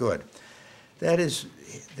public good. That is,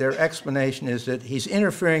 their explanation is that he's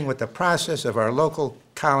interfering with the process of our local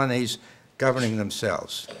colonies governing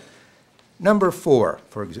themselves. Number 4,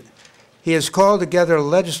 for example, he has called together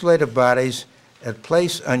legislative bodies at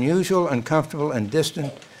place unusual, uncomfortable, and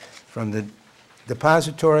distant from the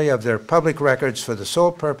depository of their public records for the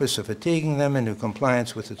sole purpose of fatiguing them into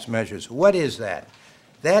compliance with its measures. What is that?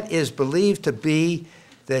 That is believed to be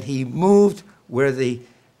that he moved where the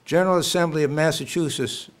General Assembly of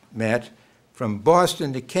Massachusetts met from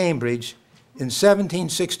Boston to Cambridge in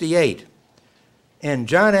 1768. And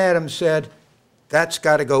John Adams said, that's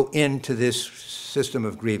got to go into this system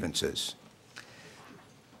of grievances.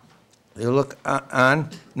 You look on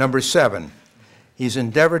number 7. He's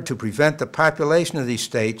endeavored to prevent the population of these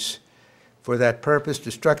states for that purpose,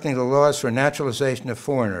 destructing the laws for naturalization of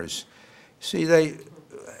foreigners. See, they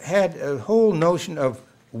had a whole notion of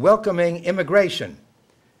welcoming immigration,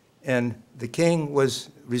 and the king was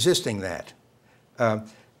resisting that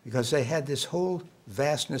because they had this whole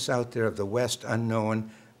vastness out there of the West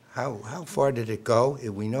unknown. How far did it go?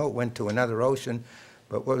 We know it went to another ocean,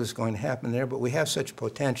 but what was going to happen there? But we have such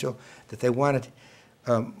potential that they wanted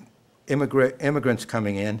immigrants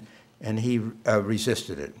coming in, and he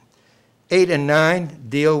resisted it. 8 and 9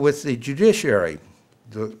 deal with the judiciary.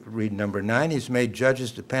 Read number 9. He's made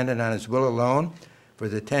judges dependent on his will alone for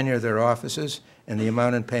the tenure of their offices and the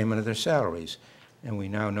amount and payment of their salaries. And we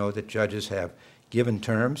now know that judges have given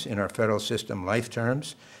terms in our federal system, life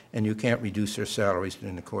terms, and you can't reduce their salaries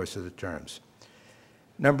in the course of the terms.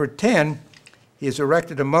 Number 10, he has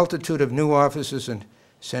erected a multitude of new offices and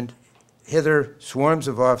sent hither swarms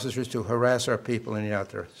of officers to harass our people and eat out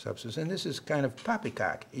their substance. And this is kind of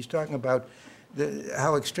poppycock. He's talking about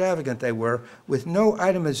how extravagant they were with no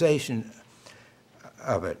itemization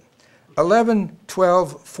of it. 11,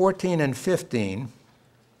 12, 14, and 15,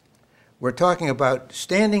 we're talking about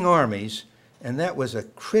standing armies, and that was a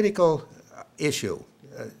critical issue,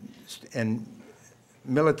 and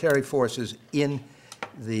military forces in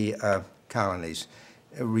the colonies.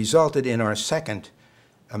 It resulted in our Second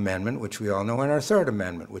Amendment, which we all know, and our Third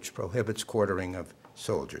Amendment, which prohibits quartering of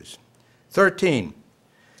soldiers. 13,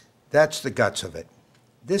 that's the guts of it.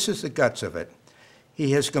 This is the guts of it.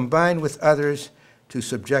 He has combined with others to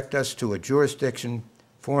subject us to a jurisdiction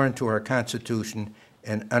foreign to our Constitution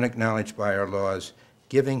and unacknowledged by our laws,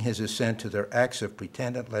 giving his assent to their acts of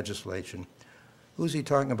pretended legislation. Who's he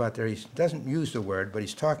talking about there? He doesn't use the word, but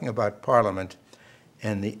he's talking about Parliament.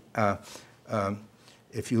 And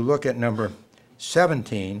if you look at number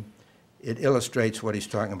 17, it illustrates what he's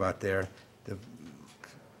talking about there, the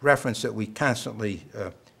reference that we constantly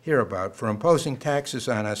hear about for imposing taxes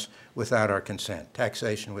on us without our consent,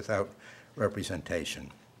 taxation without representation.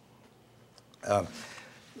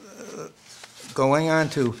 Going on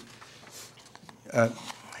to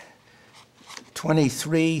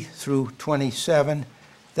 23 through 27,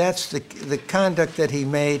 that's the conduct that he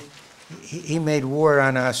made. He made war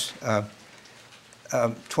on us.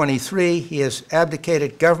 23, he has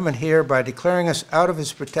abdicated government here by declaring us out of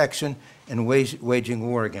his protection and waging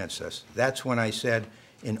war against us. That's when I said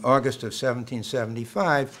in August of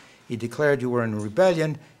 1775, he declared you were in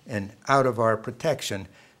rebellion and out of our protection.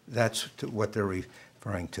 That's what they're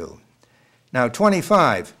referring to. Now,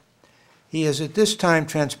 25, he is at this time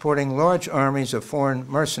transporting large armies of foreign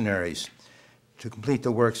mercenaries to complete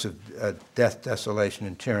the works of death, desolation,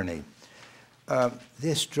 and tyranny.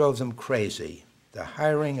 This drove them crazy, the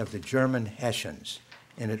hiring of the German Hessians.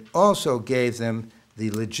 And it also gave them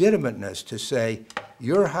the legitimateness to say,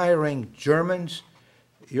 you're hiring Germans,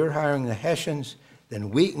 you're hiring the Hessians, then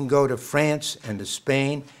we can go to France and to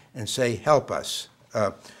Spain and say, help us.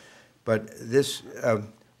 But this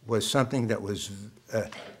was something that was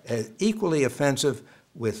equally offensive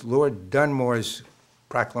with Lord Dunmore's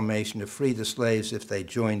proclamation to free the slaves if they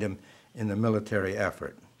joined him in the military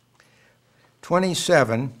effort.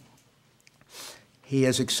 27, he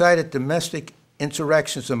has excited domestic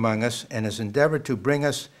insurrections among us and has endeavored to bring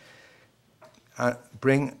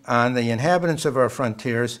on the inhabitants of our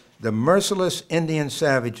frontiers the merciless Indian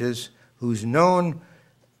savages whose known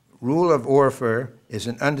rule of warfare is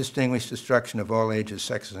an undistinguished destruction of all ages,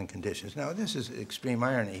 sexes, and conditions. Now, this is extreme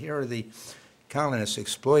irony. Here are the colonists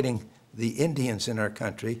exploiting the Indians in our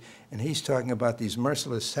country, and he's talking about these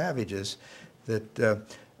merciless savages that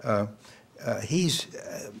he,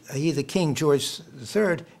 the King George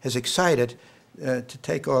III, has excited to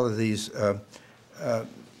take all of these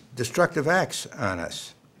destructive acts on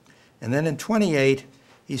us. And then in 28,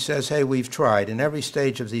 he says, hey, we've tried. In every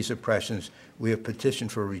stage of these oppressions, we have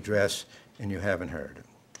petitioned for redress, and you haven't heard.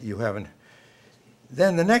 You haven't.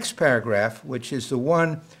 Then the next paragraph, which is the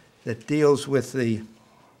one that deals with the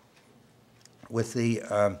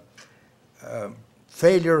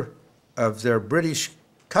failure of their British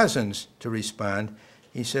cousins to respond,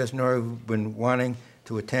 he says, nor have we been wanting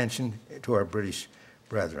to attention to our British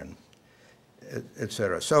brethren,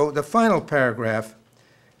 etc. So the final paragraph,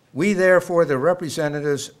 we therefore, the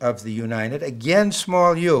representatives of the United, again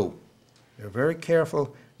small u, they're very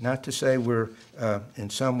careful not to say we're in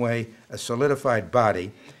some way a solidified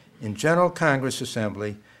body, in General Congress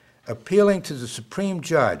Assembly, appealing to the Supreme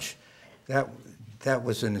Judge. That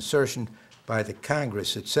was an assertion by the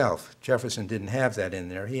Congress itself. Jefferson didn't have that in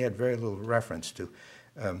there. He had very little reference to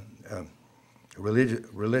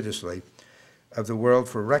religiously of the world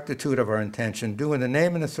for rectitude of our intention, due in the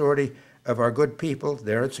name and authority of our good people,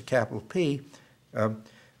 there it's a capital P,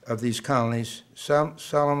 of these colonies,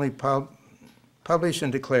 solemnly publish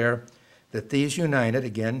and declare that these united,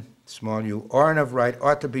 again, small u, are and of right,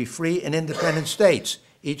 ought to be free and independent states,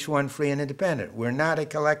 each one free and independent. We're not a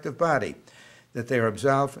collective body, that they are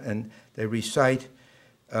absolved, and they recite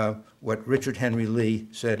what Richard Henry Lee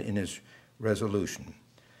said in his resolution.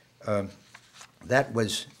 That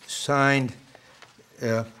was signed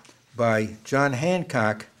by John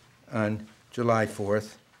Hancock on July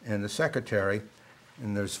 4th, and the secretary,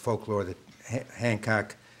 and there's folklore that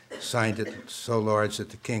Hancock signed it so large that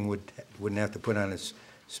the king wouldn't have to put on his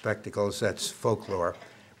spectacles. That's folklore.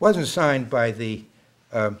 Wasn't signed by the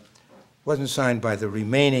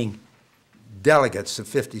remaining delegates of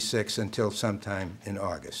 56 until sometime in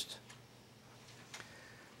August.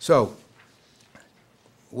 So,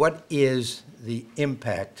 what is the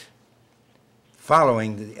impact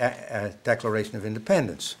following the Declaration of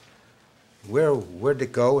Independence? Where'd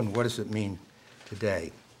it go, and what does it mean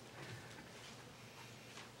today?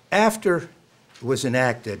 After it was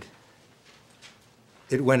enacted,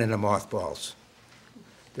 it went into mothballs.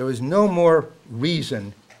 There was no more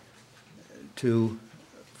reason to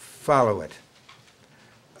follow it.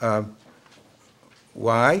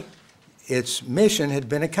 Why? Its mission had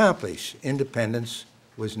been accomplished. Independence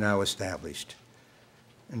was now established.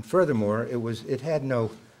 And furthermore, it had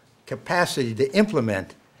no capacity to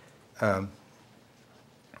implement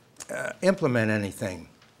anything.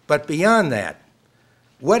 But beyond that,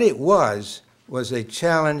 what it was a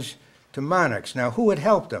challenge to monarchs. Now, who had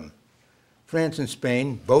helped them? France and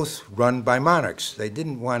Spain, both run by monarchs. They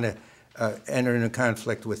didn't want to enter into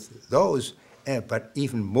conflict with those, but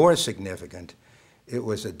even more significant, it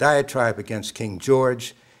was a diatribe against King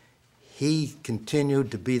George. He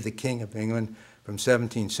continued to be the King of England from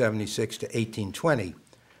 1776 to 1820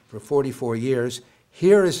 for 44 years.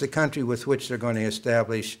 Here is the country with which they're going to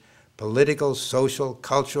establish political, social,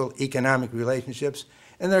 cultural, economic relationships,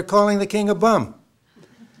 and they're calling the king a bum.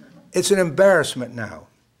 It's an embarrassment now.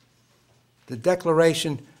 The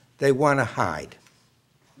Declaration they want to hide.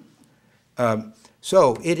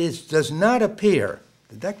 So it does not appear,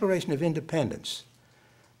 the Declaration of Independence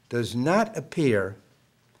does not appear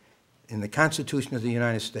in the Constitution of the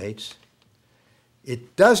United States.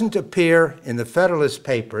 It doesn't appear in the Federalist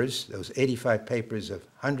Papers, those 85 papers of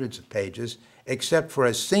hundreds of pages, except for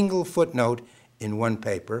a single footnote in one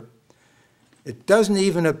paper. It doesn't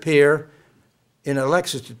even appear in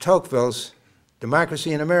Alexis de Tocqueville's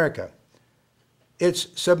Democracy in America. It's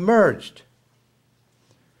submerged.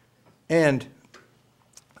 And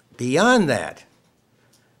beyond that,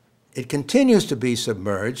 it continues to be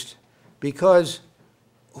submerged because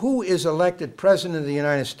who is elected President of the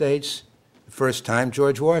United States the first time?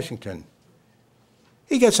 George Washington.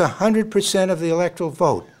 He gets 100% of the electoral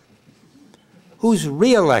vote. Who's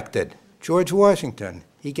reelected? George Washington.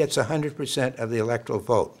 He gets 100% of the electoral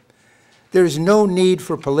vote. There is no need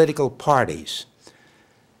for political parties.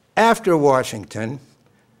 After Washington,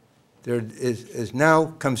 there is now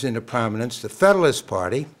comes into prominence the Federalist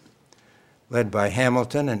Party, led by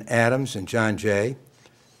Hamilton and Adams and John Jay,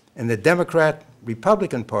 and the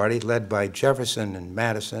Democrat-Republican Party, led by Jefferson and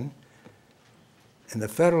Madison. And the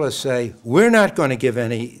Federalists say, we're not going to give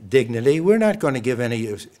any dignity, we're not going to give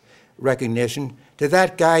any recognition to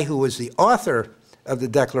that guy who was the author of the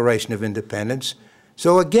Declaration of Independence.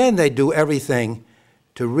 So again, they do everything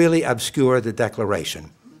to really obscure the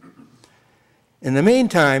Declaration. In the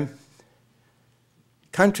meantime,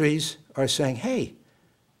 countries are saying, hey,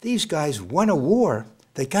 these guys won a war,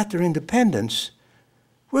 they got their independence,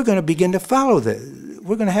 we're going to begin to follow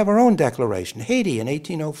we're going to have our own declaration. Haiti in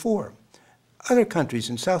 1804. Other countries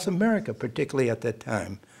in South America, particularly at that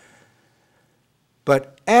time.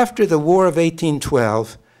 But after the War of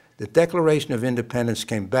 1812, the Declaration of Independence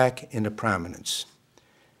came back into prominence.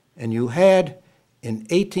 And you had, in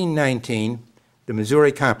 1819, the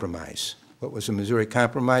Missouri Compromise. What was the Missouri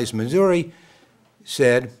Compromise? Missouri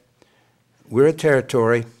said, we're a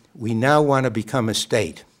territory, we now want to become a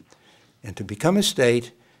state. And to become a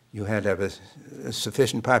state, you had to have a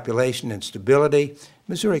sufficient population and stability.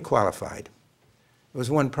 Missouri qualified. There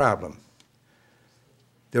was one problem.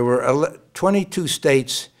 There were 22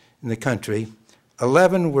 states in the country,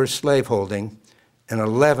 11 were slaveholding, and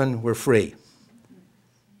 11 were free.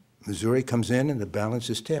 Missouri comes in and the balance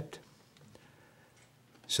is tipped.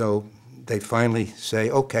 So they finally say,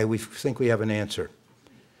 okay, we think we have an answer.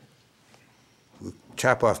 We'll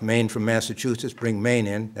chop off Maine from Massachusetts, bring Maine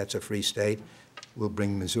in, that's a free state. We'll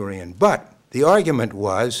bring Missouri in. But the argument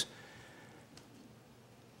was,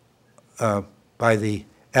 by the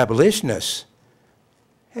abolitionists,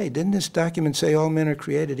 hey, didn't this document say all men are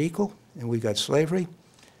created equal and we got slavery?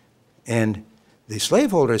 And the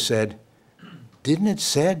slaveholders said, didn't it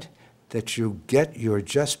said that you get your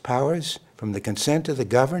just powers from the consent of the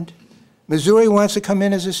governed? Missouri wants to come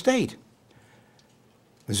in as a state.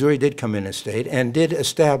 Missouri did come in as a state and did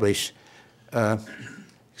establish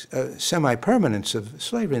semi-permanence of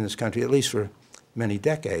slavery in this country, at least for many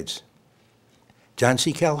decades. John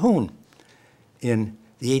C. Calhoun, in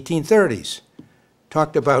the 1830s,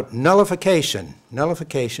 talked about nullification,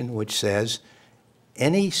 which says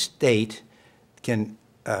any state can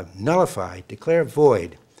nullify, declare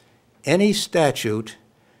void, any statute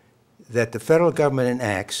that the federal government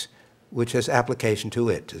enacts which has application to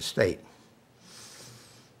it, to the state.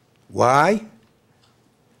 Why?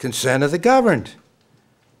 Consent of the governed.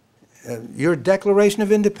 Your Declaration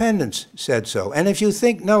of Independence said so. And if you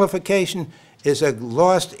think nullification is a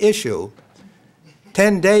lost issue,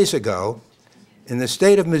 10 days ago, in the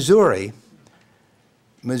state of Missouri,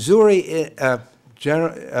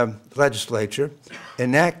 legislature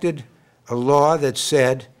enacted a law that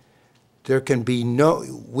said there can be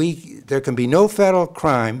no federal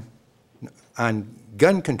crime on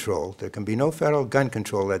gun control. There can be no federal gun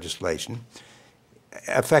control legislation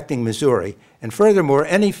affecting Missouri. And furthermore,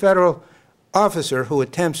 any federal officer who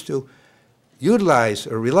attempts to utilize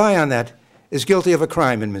or rely on that is guilty of a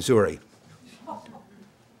crime in Missouri.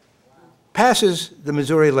 Passes the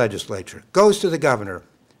Missouri legislature, goes to the governor,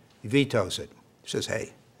 he vetoes it, says,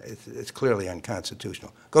 hey, it's clearly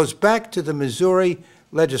unconstitutional. Goes back to the Missouri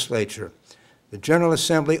legislature. The General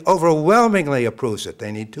Assembly overwhelmingly approves it.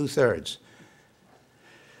 They need 2/3.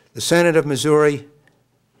 The Senate of Missouri,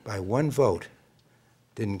 by one vote,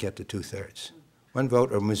 didn't get the 2/3. One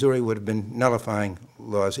vote, or Missouri would have been nullifying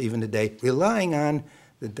laws even today, relying on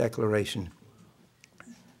the Declaration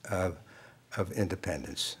of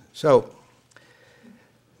Independence. So,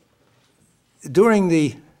 during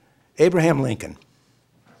the Abraham Lincoln,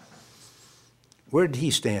 where did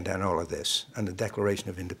he stand on all of this, on the Declaration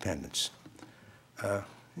of Independence?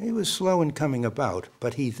 He was slow in coming about,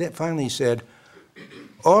 but he finally said,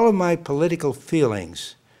 all of my political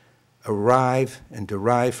feelings arrive and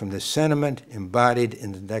derive from the sentiment embodied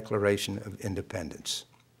in the Declaration of Independence.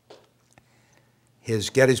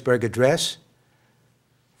 His Gettysburg Address,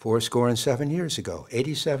 87 years ago,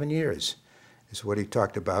 87 years is what he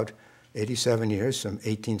talked about. 87 years from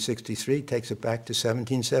 1863 takes it back to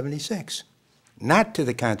 1776. Not to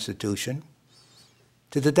the Constitution,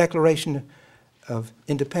 to the Declaration of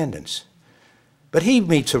Independence. But he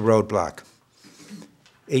meets a roadblock.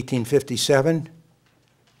 1857,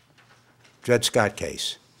 Dred Scott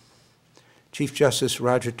case. Chief Justice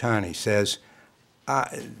Roger Taney says,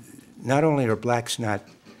 not only are blacks not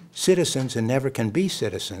citizens and never can be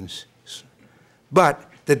citizens, but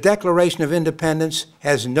the Declaration of Independence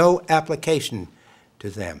has no application to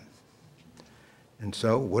them. And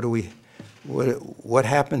so what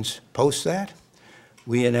happens post that?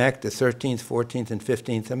 We enact the 13th, 14th, and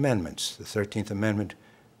 15th Amendments. The 13th Amendment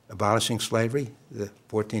abolishing slavery, the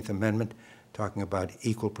 14th Amendment talking about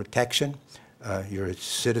equal protection. You're a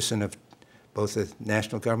citizen of both the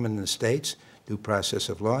national government and the states, due process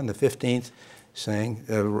of law, and the 15th saying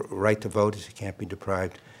the right to vote is you can't be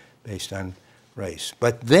deprived based on race.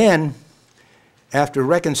 But then, after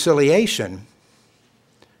reconciliation,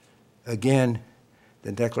 again,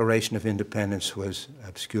 the Declaration of Independence was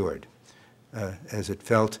obscured, as it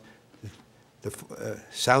felt the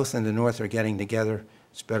South and the North are getting together.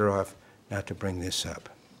 It's better off not to bring this up.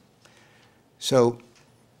 So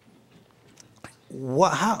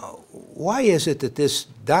why is it that this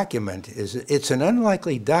document it's an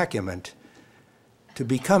unlikely document to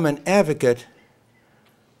become an advocate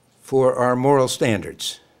for our moral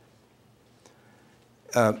standards?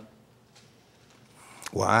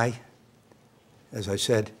 Why? As I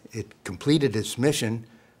said, it completed its mission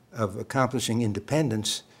of accomplishing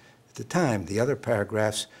independence at the time. The other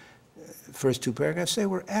paragraphs, first two paragraphs, they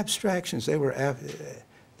were abstractions. They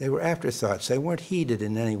were afterthoughts. They weren't heeded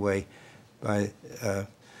in any way by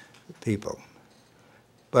people.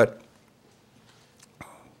 But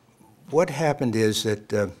what happened is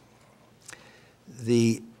that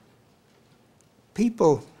the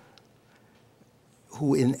people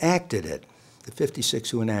who enacted it, the 56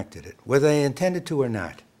 who enacted it, whether they intended to or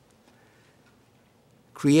not,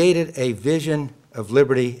 created a vision of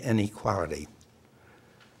liberty and equality.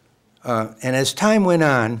 And as time went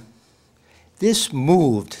on, this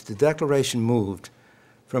moved, the Declaration moved,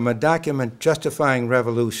 from a document justifying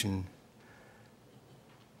revolution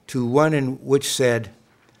to one in which said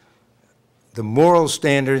the moral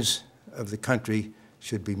standards of the country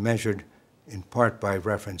should be measured in part by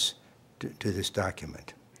reference to this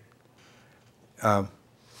document.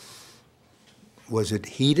 Was it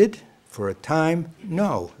heeded for a time?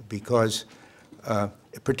 No, because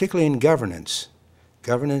particularly in governance,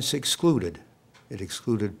 governance excluded. It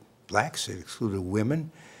excluded blacks, it excluded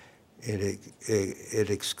women, it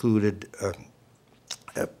excluded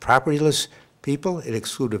propertyless people, it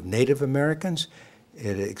excluded Native Americans,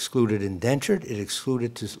 it excluded indentured, it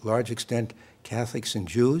excluded to a large extent Catholics and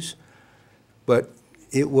Jews, but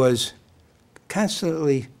it was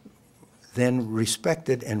constantly then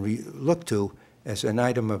respected and looked to as an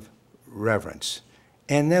item of reverence.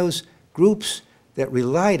 And those groups that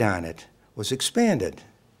relied on it was expanded.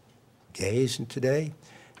 Gays today,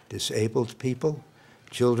 disabled people,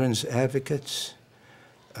 children's advocates,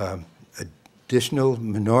 additional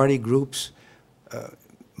minority groups,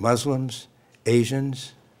 Muslims,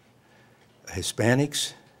 Asians,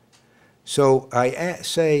 Hispanics. So I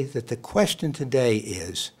say that the question today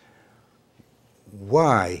is,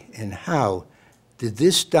 why and how did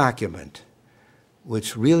this document,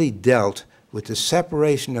 which really dealt with the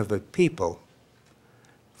separation of a people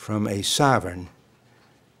from a sovereign,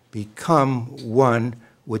 become one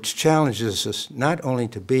which challenges us not only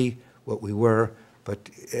to be what we were, but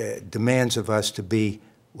demands of us to be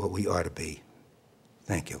what we ought to be?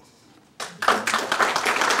 Thank you.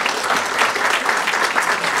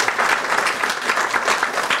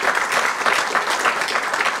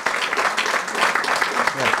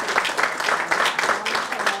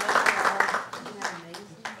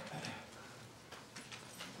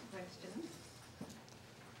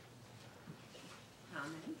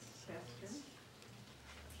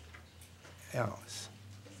 Alice.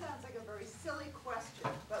 It sounds like a very silly question,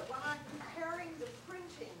 but when I'm comparing the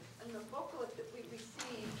printing and the booklet that we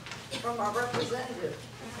received from our representative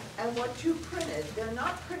and what you printed, they're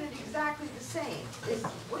not printed exactly the same.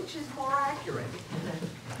 Which is more accurate?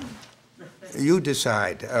 You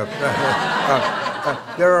decide.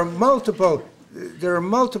 There are multiple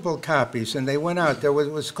copies, and they went out. There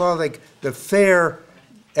was called like the FAIR,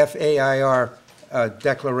 F-A-I-R,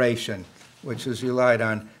 declaration, which was relied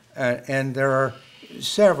on. And there are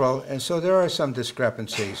several, and so there are some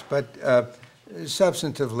discrepancies, but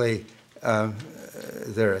substantively,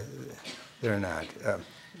 they're not.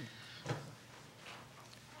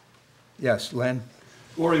 Yes, Len?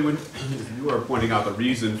 Morey, when you were pointing out the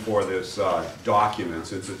reason for this document,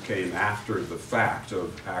 since it came after the fact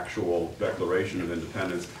of actual Declaration of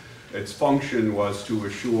Independence, its function was to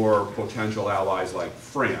assure potential allies like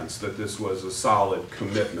France that this was a solid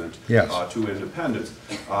commitment to independence.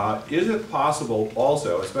 Is it possible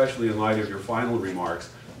also, especially in light of your final remarks,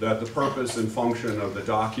 that the purpose and function of the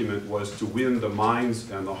document was to win the minds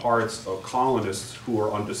and the hearts of colonists who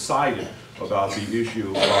are undecided about the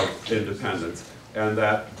issue of independence, and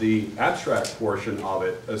that the abstract portion of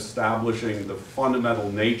it, establishing the fundamental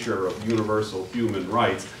nature of universal human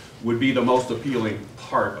rights, would be the most appealing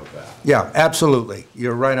part of that? Yeah, absolutely.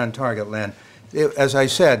 You're right on target, Len. As I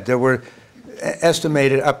said, there were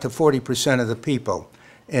estimated up to 40% of the people.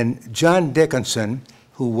 And John Dickinson,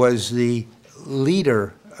 who was the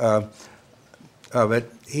leader of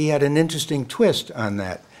it, he had an interesting twist on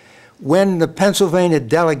that. When the Pennsylvania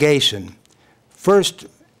delegation first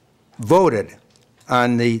voted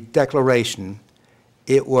on the declaration,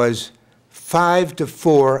 it was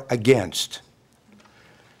 5-4 against.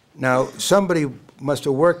 Now, somebody must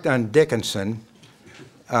have worked on Dickinson.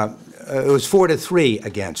 It was 4-3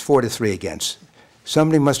 against, 4-3 against.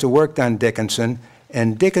 Somebody must have worked on Dickinson,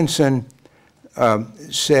 and Dickinson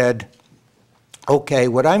said, okay,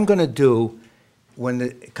 what I'm going to do when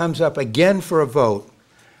it comes up again for a vote,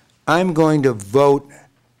 I'm going to vote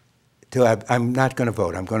I'm not going to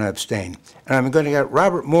vote, I'm going to abstain. And I'm going to get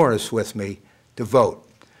Robert Morris with me to vote.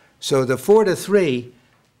 So the 4-3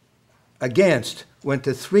 against went to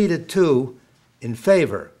 3-2 in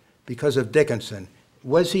favor because of Dickinson.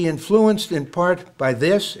 Was he influenced in part by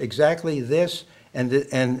this, exactly this, and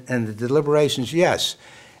the deliberations? Yes.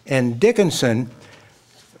 And Dickinson,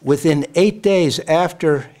 within 8 days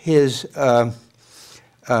after his July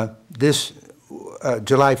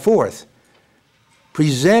 4th,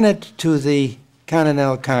 presented to the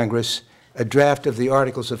Continental Congress a draft of the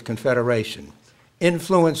Articles of Confederation,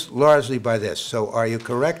 influenced largely by this. So are you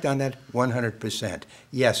correct on that? 100%.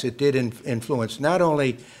 Yes, it did influence not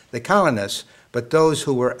only the colonists, but those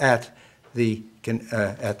who were at the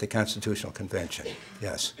Constitutional Convention.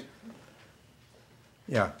 Yes.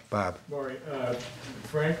 Yeah, Bob. Morey,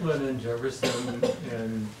 Franklin and Jefferson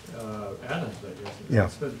and Adams, I guess, Yeah.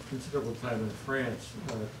 spent considerable time in France.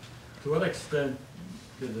 To what extent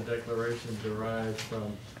did the Declaration derive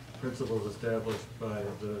from principles established by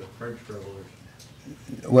the French Revolution?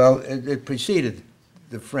 Well, it preceded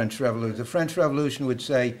the French Revolution. The French Revolution would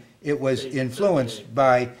say it was influenced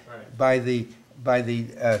by the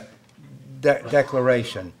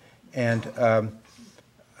Declaration, and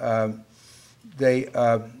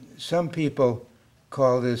some people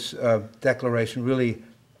call this Declaration really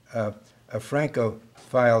a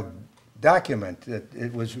Francophile document.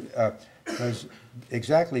 It was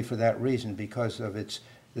exactly for that reason, because of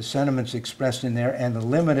the sentiments expressed in there and the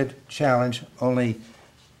limited challenge only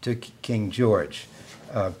to King George.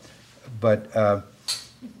 But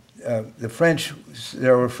the French,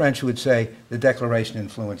 there were French who would say the Declaration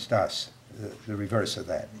influenced us, the reverse of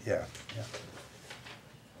that. Yeah, yeah.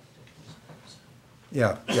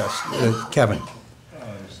 Yeah, yes, Kevin.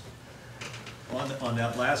 On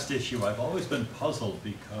that last issue, I've always been puzzled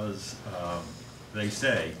because they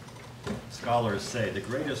say, scholars say, the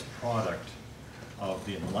greatest product of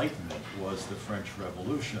the Enlightenment was the French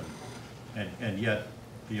Revolution, and yet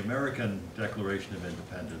the American Declaration of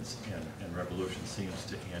Independence and Revolution seems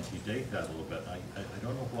to antedate that a little bit. I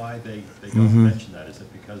don't know why they don't mention that. Is it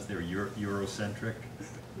because they're Eurocentric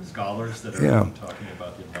scholars that are talking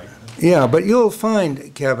about the Enlightenment? Yeah, but you'll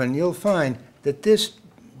find, Kevin, you'll find that this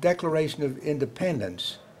Declaration of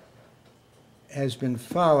Independence has been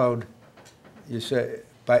followed, you say,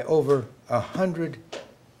 by over 100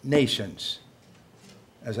 nations.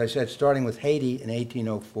 As I said, starting with Haiti in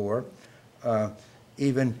 1804,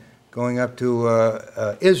 even going up to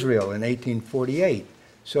Israel in 1848.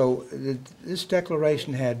 So this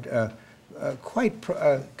declaration had quite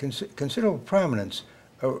considerable prominence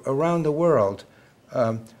around the world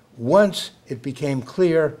once it became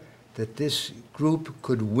clear that this group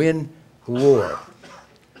could win a war.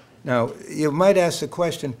 Now, you might ask the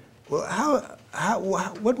question, well,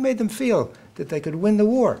 what made them feel that they could win the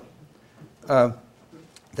war? There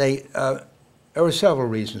were several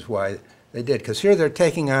reasons why they did, because here they're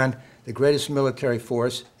taking on the greatest military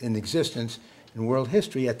force in existence in world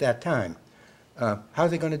history at that time. How are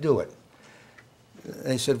they going to do it?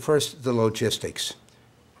 They said, first, the logistics.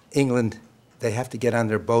 England, they have to get on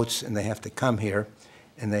their boats and they have to come here,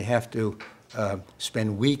 and they have to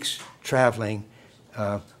spend weeks traveling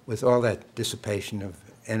with all that dissipation of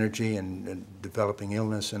energy and developing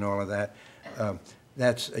illness and all of that.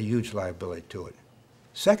 That's a huge liability to it.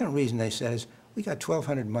 Second reason they said is, we got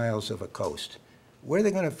 1,200 miles of a coast. Where are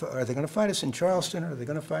they going to fight us in Charleston? Or are they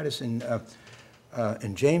going to fight us in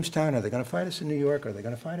Jamestown? Are they going to fight us in New York? Are they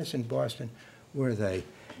going to fight us in Boston? Where are they?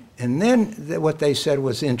 And then what they said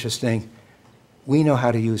was interesting. We know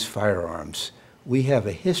how to use firearms. We have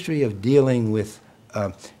a history of dealing with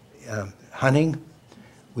hunting.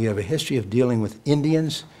 We have a history of dealing with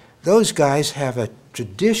Indians. Those guys have a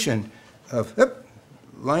tradition of,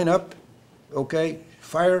 line up, okay,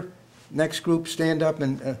 fire, next group, stand up,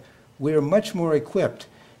 and we're much more equipped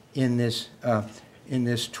in this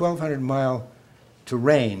 1,200-mile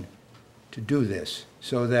terrain to do this,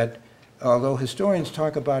 so that although historians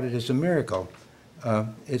talk about it as a miracle,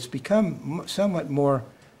 it's become somewhat more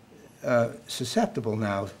susceptible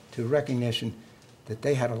now to recognition that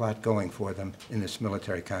they had a lot going for them in this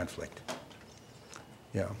military conflict.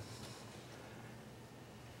 Yeah.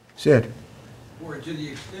 Sid? Or to the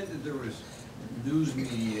extent that there was news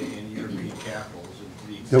media in European capitals, and to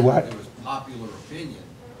the extent The what? that there was popular opinion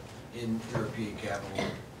in European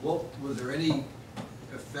capitals, well, was there any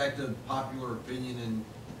effect of popular opinion in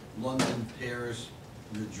London, Paris,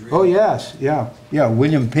 Madrid? Oh, yes, yeah. Yeah,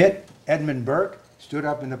 William Pitt, Edmund Burke stood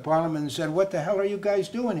up in the parliament and said, "What the hell are you guys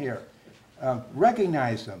doing here?"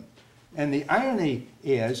 Recognize them. And the irony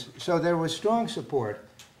is, so there was strong support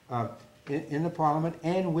in the parliament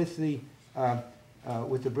and with the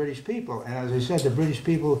British people. And as I said, the British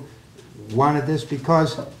people wanted this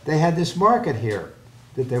because they had this market here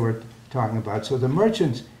that they were talking about. So the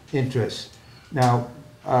merchants' interests. Now,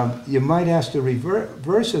 you might ask the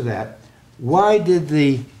reverse of that. Why did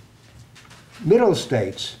the Middle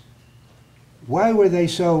States, why were they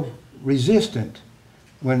so resistant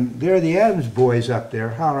when they're the Adams boys up there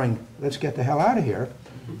hollering, "Let's get the hell out of here"?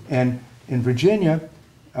 And in Virginia,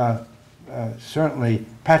 certainly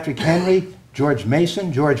Patrick Henry, George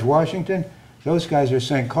Mason, George Washington, those guys are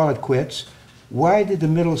saying, "Call it quits." Why did the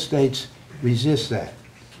Middle States resist that?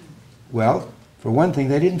 Well, for one thing,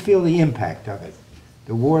 they didn't feel the impact of it.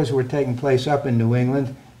 The wars were taking place up in New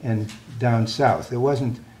England and down south. It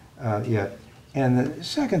wasn't yet. And the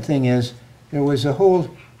second thing is, there was a whole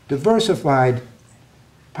diversified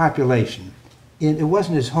population. It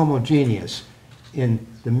wasn't as homogeneous in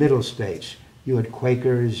the Middle States. You had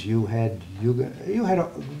Quakers, you had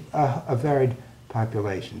a varied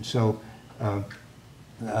population. So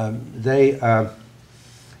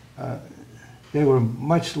they were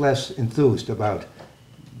much less enthused about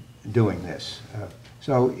doing this.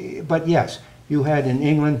 But yes, you had in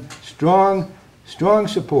England strong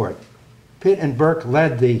support. Pitt and Burke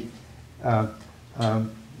led the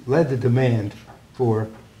demand for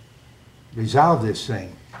resolve this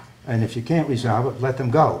thing, and if you can't resolve it, let them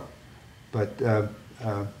go. But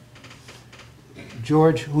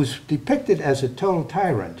George, who's depicted as a total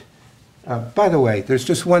tyrant, by the way, there's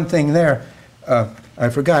just one thing there. I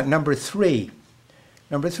forgot, number three.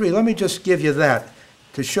 Number three, let me just give you that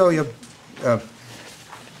to show you.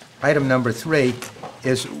 Item number 3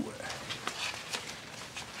 is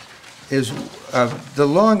the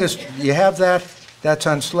longest. You have that? That's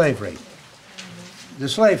on slavery. The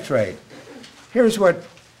slave trade. Here's what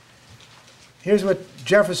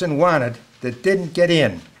Jefferson wanted that didn't get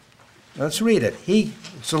in. Let's read it.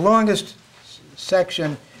 It's the longest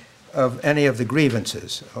section of any of the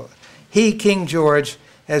grievances. He, King George,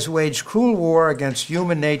 has waged cruel war against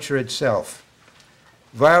human nature itself,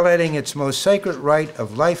 violating its most sacred right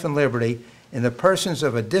of life and liberty in the persons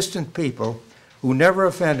of a distant people who never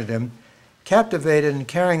offended him, captivated and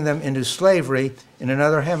carrying them into slavery in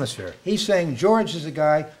another hemisphere. He's saying George is the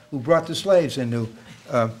guy who brought the slaves into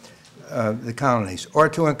the colonies, or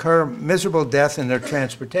to incur miserable death in their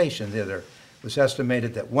transportation thither. It was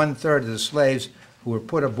estimated that 1/3 of the slaves who were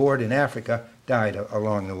put aboard in Africa died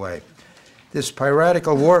along the way. This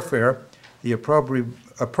piratical warfare, the opprobrium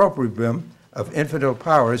of infidel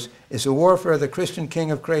powers, is a warfare of the Christian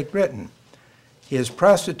king of Great Britain. He has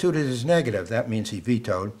prostituted his negative, that means he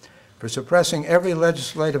vetoed, for suppressing every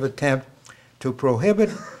legislative attempt to prohibit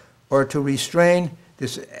or to restrain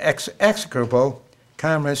this execrable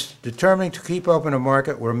commerce, determining to keep open a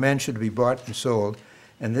market where men should be bought and sold,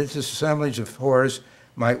 and this assemblage of whores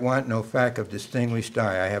might want no fact of distinguished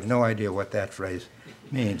dye. I have no idea what that phrase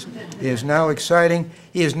means. He is now exciting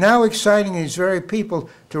these very people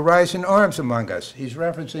to rise in arms among us. He's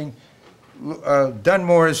referencing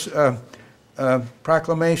Dunmore's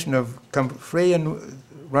proclamation of come free and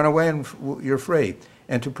run away and you're free,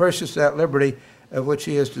 and to purchase that liberty of which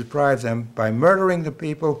he has deprived them by murdering the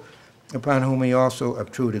people upon whom he also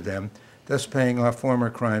obtruded them, thus paying off former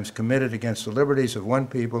crimes committed against the liberties of one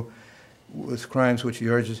people with crimes which he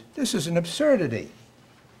urges. This is an absurdity.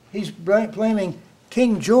 He's blaming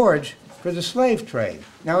King George for the slave trade.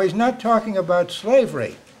 Now, he's not talking about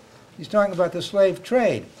slavery. He's talking about the slave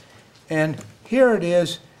trade. And here it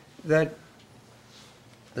is that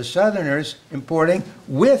the Southerners importing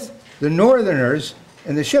with the Northerners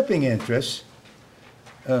and the shipping interests,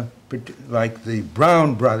 like the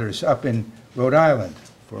Brown brothers up in Rhode Island,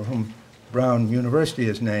 for whom Brown University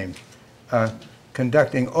is named,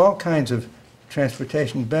 conducting all kinds of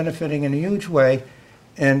transportation, benefiting in a huge way.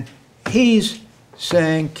 And he's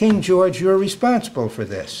saying, King George, you're responsible for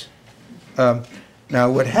this. Now,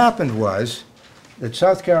 what happened was that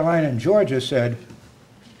South Carolina and Georgia said,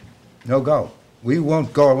 no go. We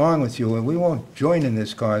won't go along with you, and we won't join in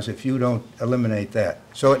this cause if you don't eliminate that.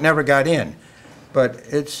 So it never got in. But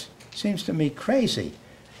it seems to me crazy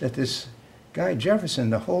that this guy Jefferson,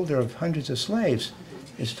 the holder of hundreds of slaves,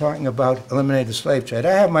 is talking about eliminating the slave trade.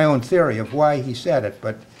 I have my own theory of why he said it,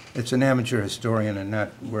 but it's an amateur historian and not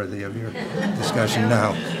worthy of your discussion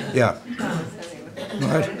now. Yeah.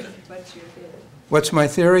 What? What's my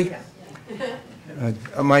theory?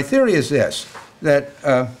 My theory is this, that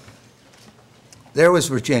there was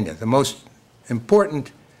Virginia, the most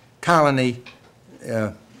important colony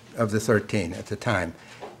of the 13 at the time.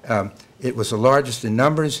 It was the largest in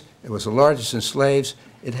numbers, it was the largest in slaves,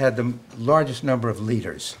 it had the largest number of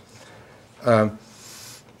leaders.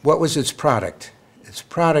 What was its product? Its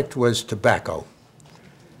product was tobacco.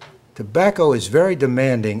 Tobacco is very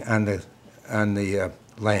demanding on the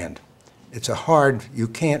land. It's a hard, you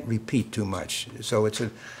can't repeat too much. So it's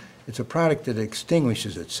a product that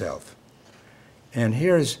extinguishes itself. And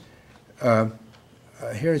here's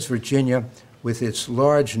Virginia with its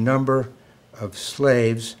large number of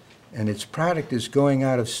slaves, and its product is going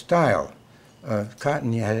out of style.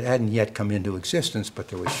 Cotton hadn't yet come into existence, but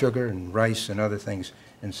there was sugar and rice and other things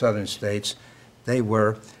in southern states. They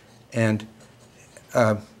were, and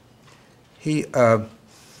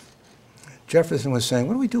Jefferson was saying,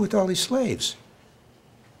 what do we do with all these slaves?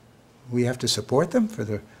 We have to support them for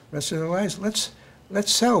the rest of their lives?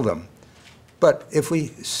 Let's sell them. But if we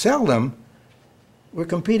sell them, we're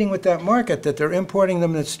competing with that market that they're importing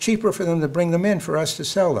them, it's cheaper for them to bring them in for us to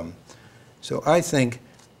sell them. So I think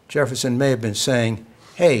Jefferson may have been saying,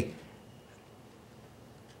 hey,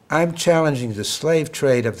 I'm challenging the slave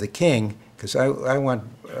trade of the king because I want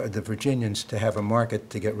the Virginians to have a market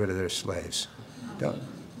to get rid of their slaves.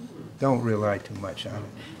 Don't rely too much on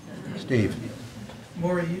it. Steve.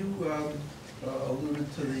 Morey, you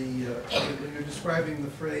alluded to when you're describing the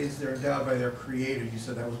phrase, they're endowed by their creator, you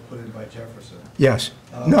said that was put in by Jefferson. Yes.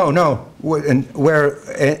 No. Where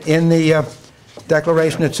in the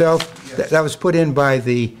Declaration itself, Yes. that was put in by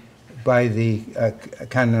the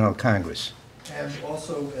Continental Congress. And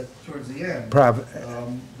also towards the end,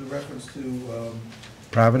 the reference to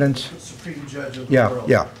Providence? the Supreme Judge of the world.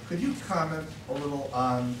 Yeah. Could you comment a little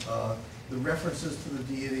on the references to the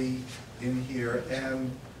deity in here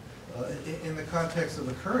and in the context of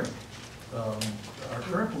the current, our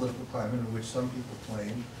current political climate in which some people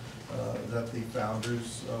claim that the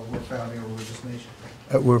founders were founding a religious nation?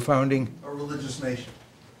 We're founding? A religious nation.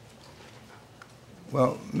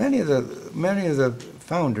 Well, many of the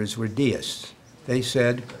founders were deists. They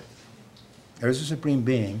said, there's a supreme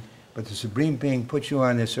being, but the supreme being puts you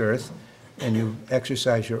on this earth and you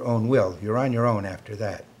exercise your own will. You're on your own after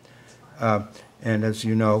that. And as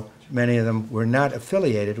you know, many of them were not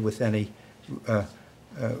affiliated with any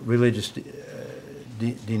religious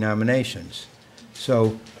denominations.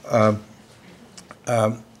 So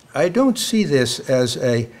I don't see this as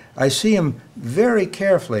I see him very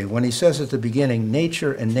carefully when he says at the beginning,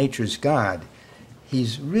 nature and nature's God.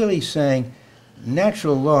 He's really saying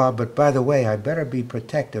natural law, but by the way, I better be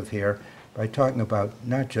protective here by talking about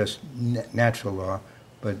not just natural law,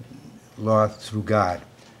 but law through God.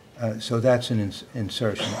 So that's an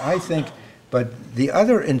insertion. I think, but the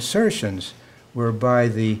other insertions were by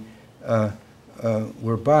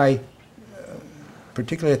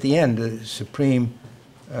particularly at the end, the Supreme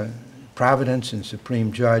Providence and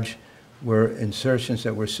Supreme Judge were insertions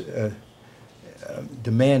that were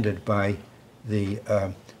demanded by the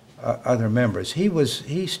other members.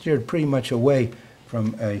 He steered pretty much away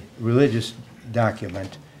from a religious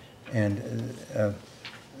document, and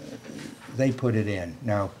they put it in.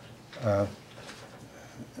 Now,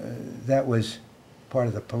 that was part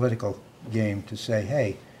of the political game to say,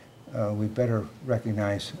 hey, we better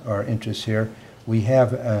recognize our interests here. We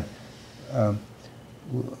have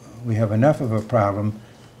enough of a problem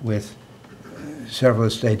with several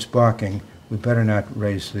states balking. We better not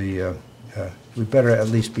raise the, we better at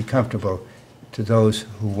least be comfortable to those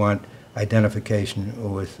who want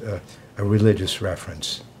identification with a religious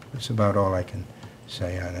reference. That's about all I can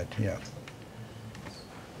say on it, yeah.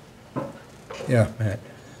 Yeah, Matt.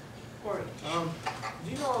 Morey,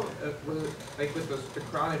 do you know, like with the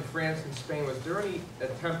crown in France and Spain, was there any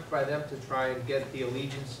attempt by them to try and get the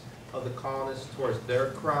allegiance of the colonists towards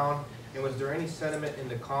their crown? And was there any sentiment in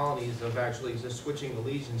the colonies of actually just switching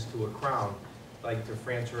allegiance to a crown, like to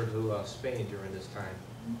France or to Spain during this time?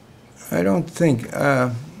 I don't think,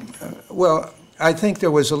 well, I think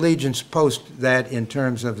there was allegiance post that in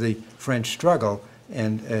terms of the French struggle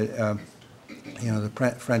and, you know, the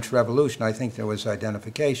French Revolution. I think there was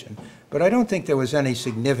identification. But I don't think there was any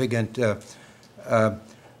significant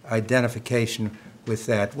identification with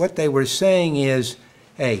that. What they were saying is,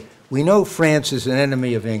 hey, we know France is an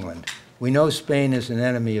enemy of England. We know Spain is an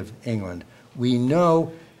enemy of England. We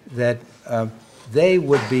know that they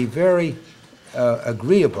would be very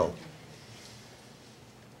agreeable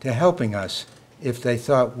to helping us if they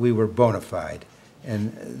thought we were bona fide.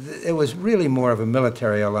 And it was really more of a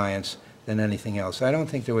military alliance than anything else. I don't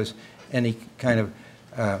think there was any kind of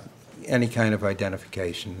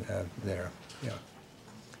identification there. Yeah.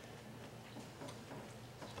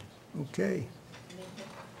 Okay.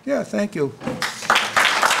 Yeah, thank you.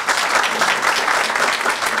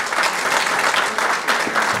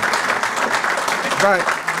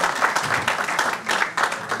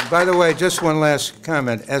 By the way, just one last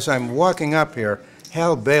comment. As I'm walking up here,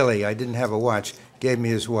 Hal Bailey, I didn't have a watch, gave me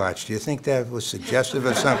his watch. Do you think that was suggestive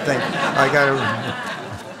of something? I got to...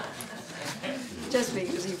 Just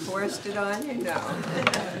because he forced it on you? No.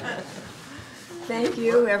 Thank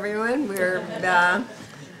you, everyone. We're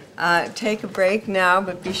take a break now,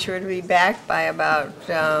 but be sure to be back by about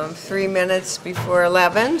 3 minutes before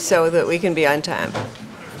 11 so that we can be on time.